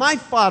because my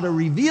Father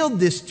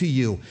revealed this to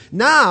you.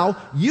 Now,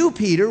 you,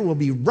 Peter, will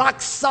be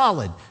rock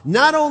solid,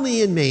 not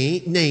only in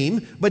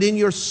name, but in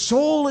your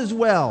soul as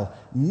well.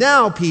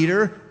 Now,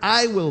 Peter,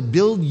 I will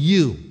build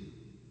you.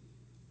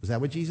 Was that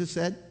what Jesus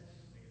said?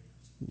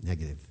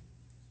 Negative.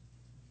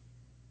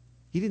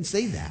 He didn't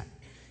say that.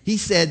 He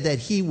said that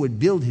he would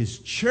build his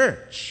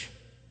church.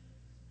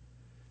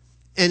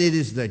 And it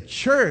is the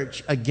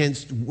church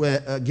against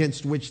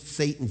which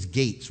Satan's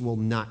gates will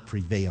not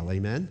prevail.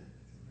 Amen?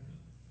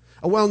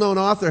 A well-known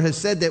author has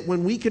said that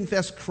when we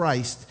confess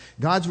Christ,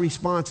 God's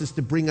response is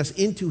to bring us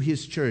into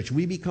his church.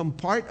 We become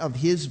part of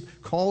his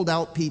called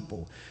out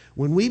people.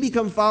 When we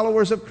become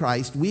followers of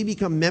Christ, we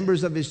become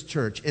members of his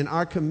church, and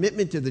our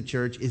commitment to the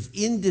church is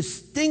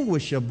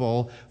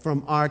indistinguishable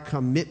from our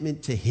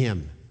commitment to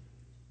him.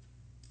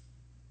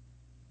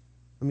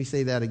 Let me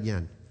say that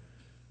again.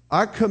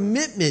 Our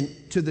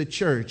commitment to the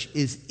church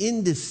is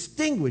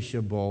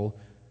indistinguishable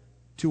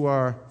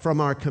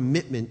from our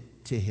commitment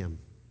to Him.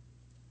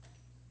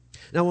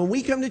 Now, when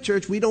we come to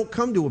church, we don't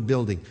come to a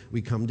building.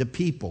 We come to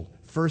people,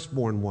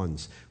 firstborn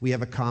ones. We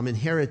have a common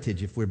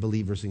heritage if we're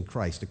believers in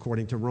Christ,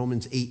 according to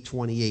Romans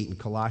 8:28 and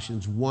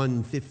Colossians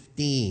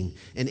 1:15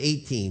 and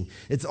 18.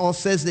 It all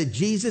says that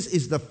Jesus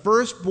is the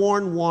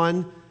firstborn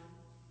one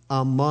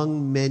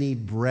among many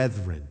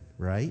brethren,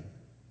 right?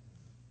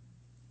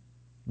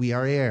 We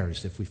are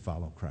heirs if we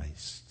follow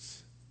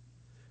Christ.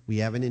 We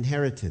have an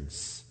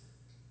inheritance.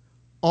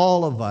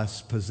 All of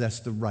us possess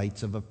the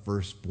rights of a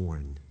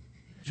firstborn.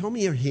 Show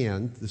me your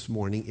hand this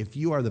morning if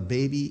you are the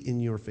baby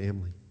in your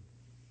family.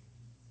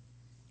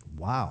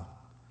 Wow.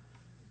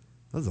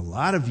 There's a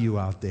lot of you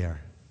out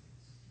there.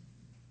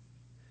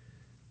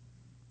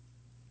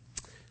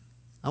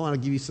 I want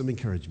to give you some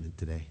encouragement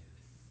today.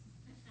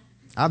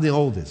 I'm the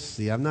oldest.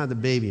 See, I'm not the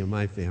baby in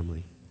my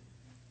family.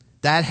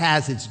 That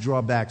has its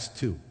drawbacks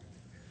too.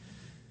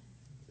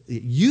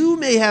 You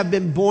may have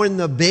been born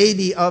the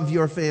baby of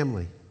your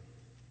family.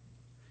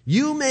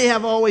 You may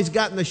have always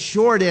gotten the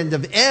short end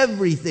of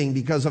everything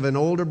because of an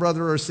older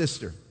brother or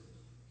sister.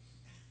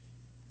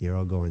 You're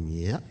all going,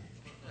 yeah.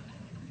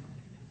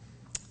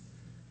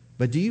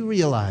 But do you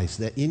realize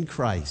that in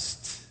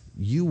Christ,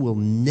 you will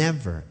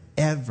never,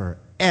 ever,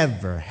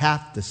 ever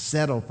have to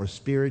settle for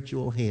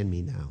spiritual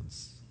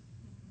hand-me-downs?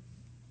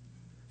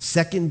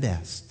 Second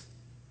best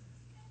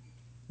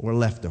or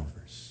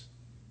leftovers.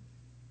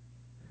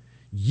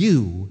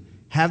 You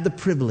have the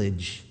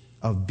privilege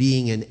of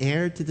being an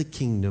heir to the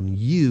kingdom.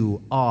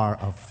 You are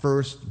a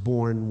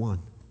firstborn one.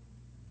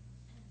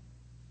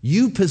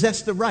 You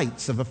possess the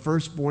rights of a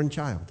firstborn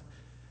child,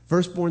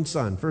 firstborn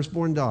son,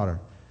 firstborn daughter.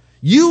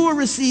 You will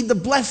receive the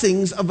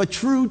blessings of a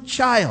true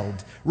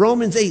child.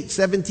 Romans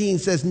 8:17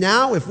 says,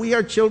 now if we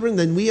are children,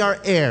 then we are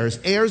heirs,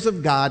 heirs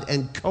of God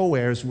and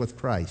co-heirs with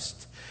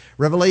Christ.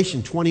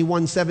 Revelation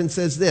 21:7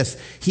 says this,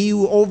 he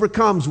who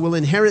overcomes will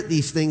inherit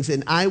these things,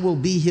 and I will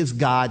be his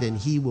God, and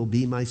he will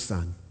be my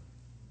son.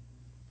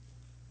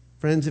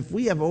 Friends, if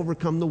we have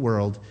overcome the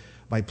world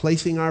by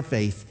placing our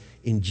faith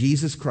in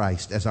Jesus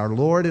Christ as our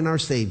Lord and our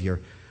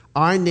Savior,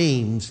 our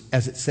names,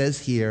 as it says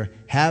here,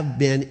 have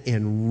been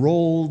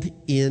enrolled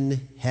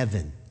in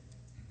heaven.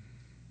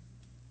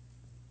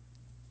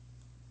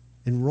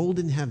 Enrolled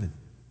in heaven.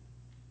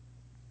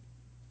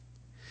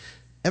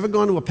 Ever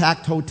gone to a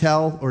packed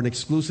hotel or an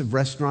exclusive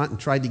restaurant and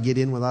tried to get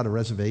in without a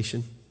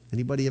reservation?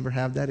 Anybody ever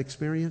have that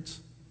experience?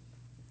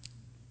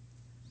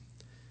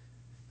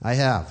 I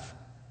have.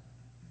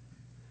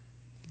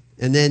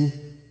 And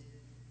then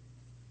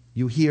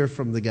you hear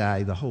from the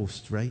guy, the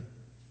host, right?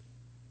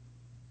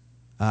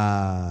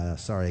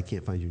 Sorry, I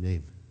can't find your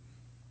name.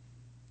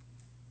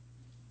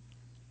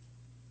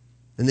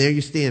 And there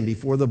you stand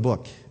before the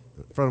book,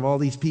 in front of all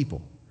these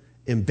people,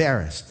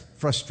 embarrassed,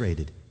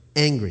 frustrated,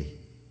 angry,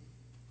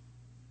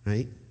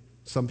 right?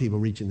 Some people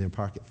reach in their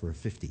pocket for a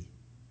 50.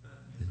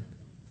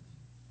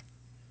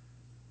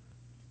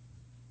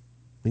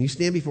 When you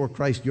stand before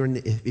Christ,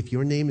 if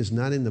your name is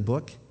not in the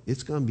book,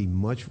 it's going to be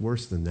much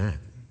worse than that.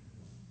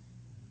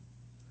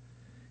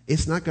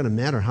 It's not going to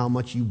matter how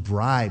much you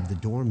bribe the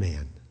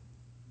doorman.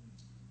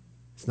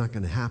 It's not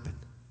going to happen.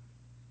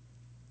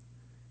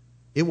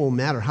 It won't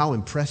matter how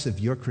impressive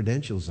your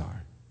credentials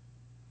are.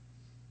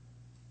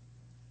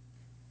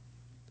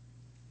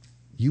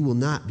 You will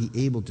not be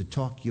able to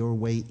talk your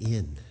way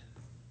in.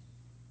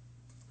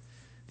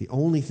 The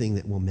only thing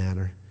that will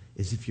matter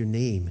is if your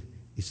name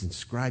is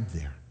inscribed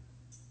there.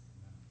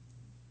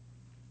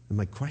 And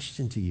my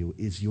question to you,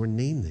 is your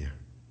name there?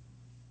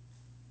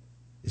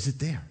 Is it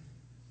there?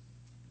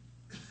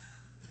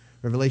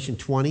 Revelation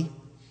 20,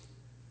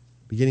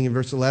 beginning in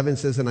verse 11,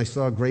 says, and I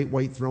saw a great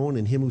white throne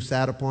and him who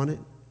sat upon it,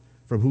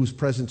 from whose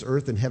presence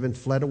earth and heaven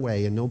fled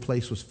away, and no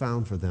place was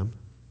found for them.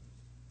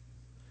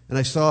 And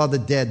I saw the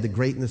dead, the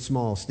great and the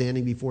small,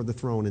 standing before the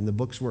throne, and the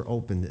books were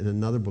opened, and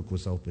another book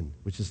was opened,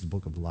 which is the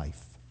book of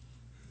life.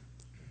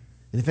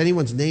 And if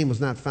anyone's name was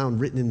not found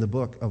written in the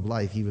book of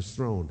life, he was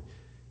thrown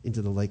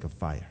into the lake of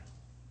fire.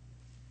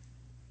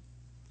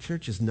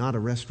 Church is not a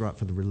restaurant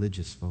for the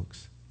religious,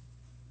 folks.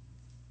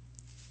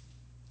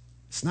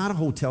 It's not a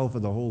hotel for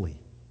the holy.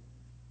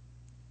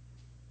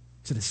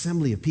 It's an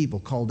assembly of people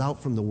called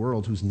out from the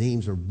world whose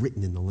names are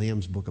written in the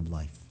Lamb's book of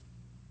life.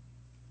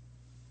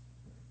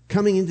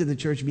 Coming into the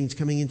church means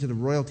coming into the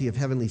royalty of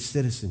heavenly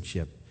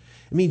citizenship.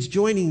 It means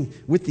joining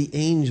with the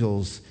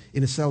angels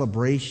in a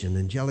celebration,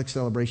 angelic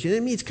celebration.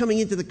 It means coming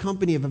into the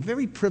company of a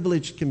very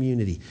privileged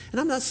community. And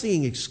I'm not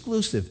saying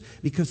exclusive,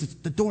 because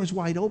the door's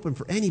wide open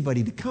for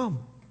anybody to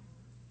come.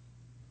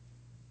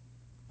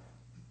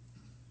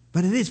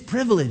 But it is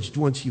privileged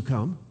once you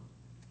come,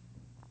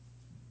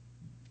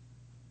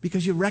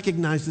 because you're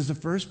recognized as a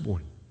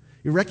firstborn.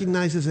 You're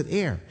recognized as an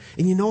heir.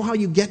 And you know how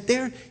you get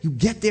there? You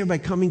get there by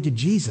coming to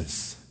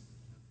Jesus.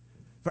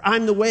 For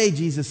I'm the way,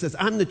 Jesus says.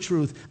 I'm the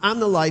truth. I'm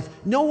the life.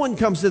 No one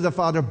comes to the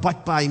Father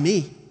but by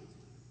me.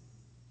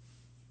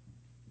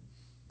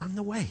 I'm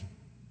the way.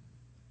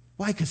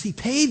 Why? Because he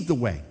paved the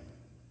way.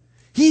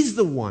 He's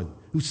the one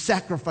who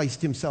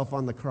sacrificed himself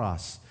on the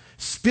cross,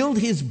 spilled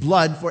his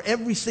blood for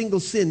every single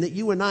sin that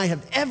you and I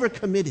have ever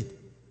committed.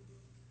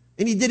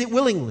 And he did it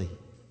willingly.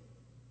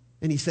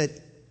 And he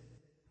said,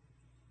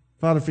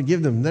 Father,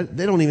 forgive them.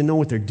 They don't even know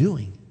what they're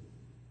doing.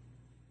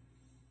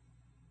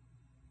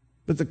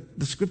 But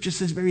the scripture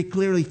says very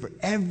clearly, for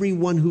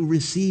everyone who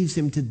receives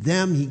him, to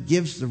them he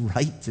gives the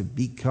right to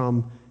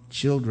become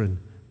children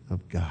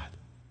of God.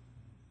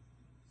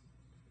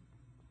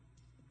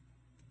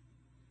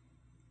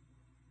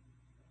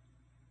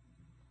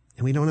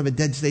 And we don't have a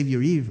dead Savior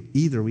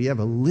either. We have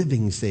a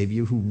living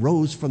Savior who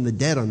rose from the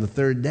dead on the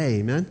third day.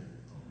 Amen?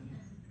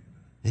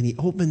 And he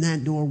opened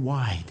that door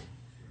wide.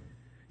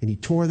 And he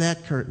tore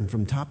that curtain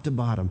from top to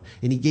bottom.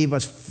 And he gave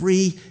us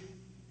free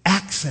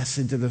access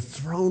into the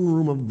throne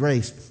room of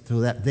grace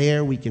so that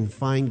there we can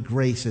find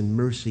grace and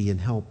mercy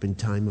and help in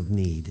time of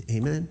need.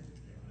 Amen?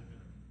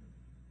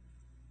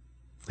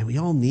 And we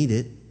all need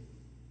it,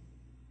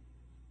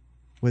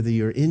 whether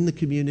you're in the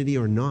community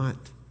or not.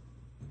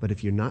 But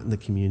if you're not in the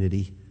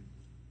community,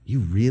 you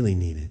really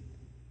need it.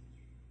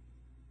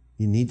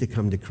 You need to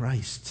come to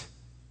Christ.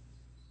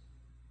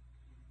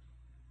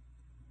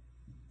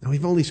 Now,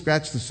 we've only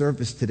scratched the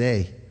surface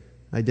today,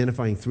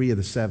 identifying 3 of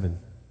the 7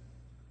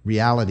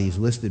 realities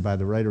listed by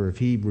the writer of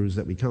Hebrews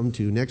that we come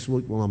to. Next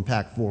week, we'll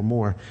unpack 4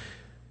 more.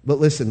 But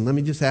listen, let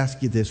me just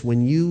ask you this.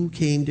 When you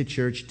came to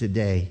church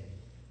today,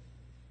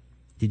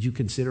 did you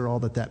consider all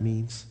that that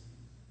means?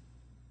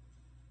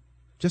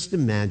 Just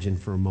imagine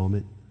for a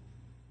moment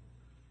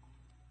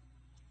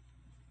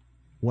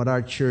what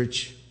our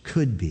church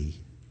could be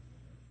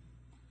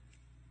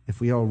if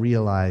we all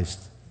realized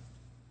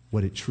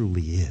what it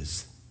truly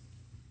is.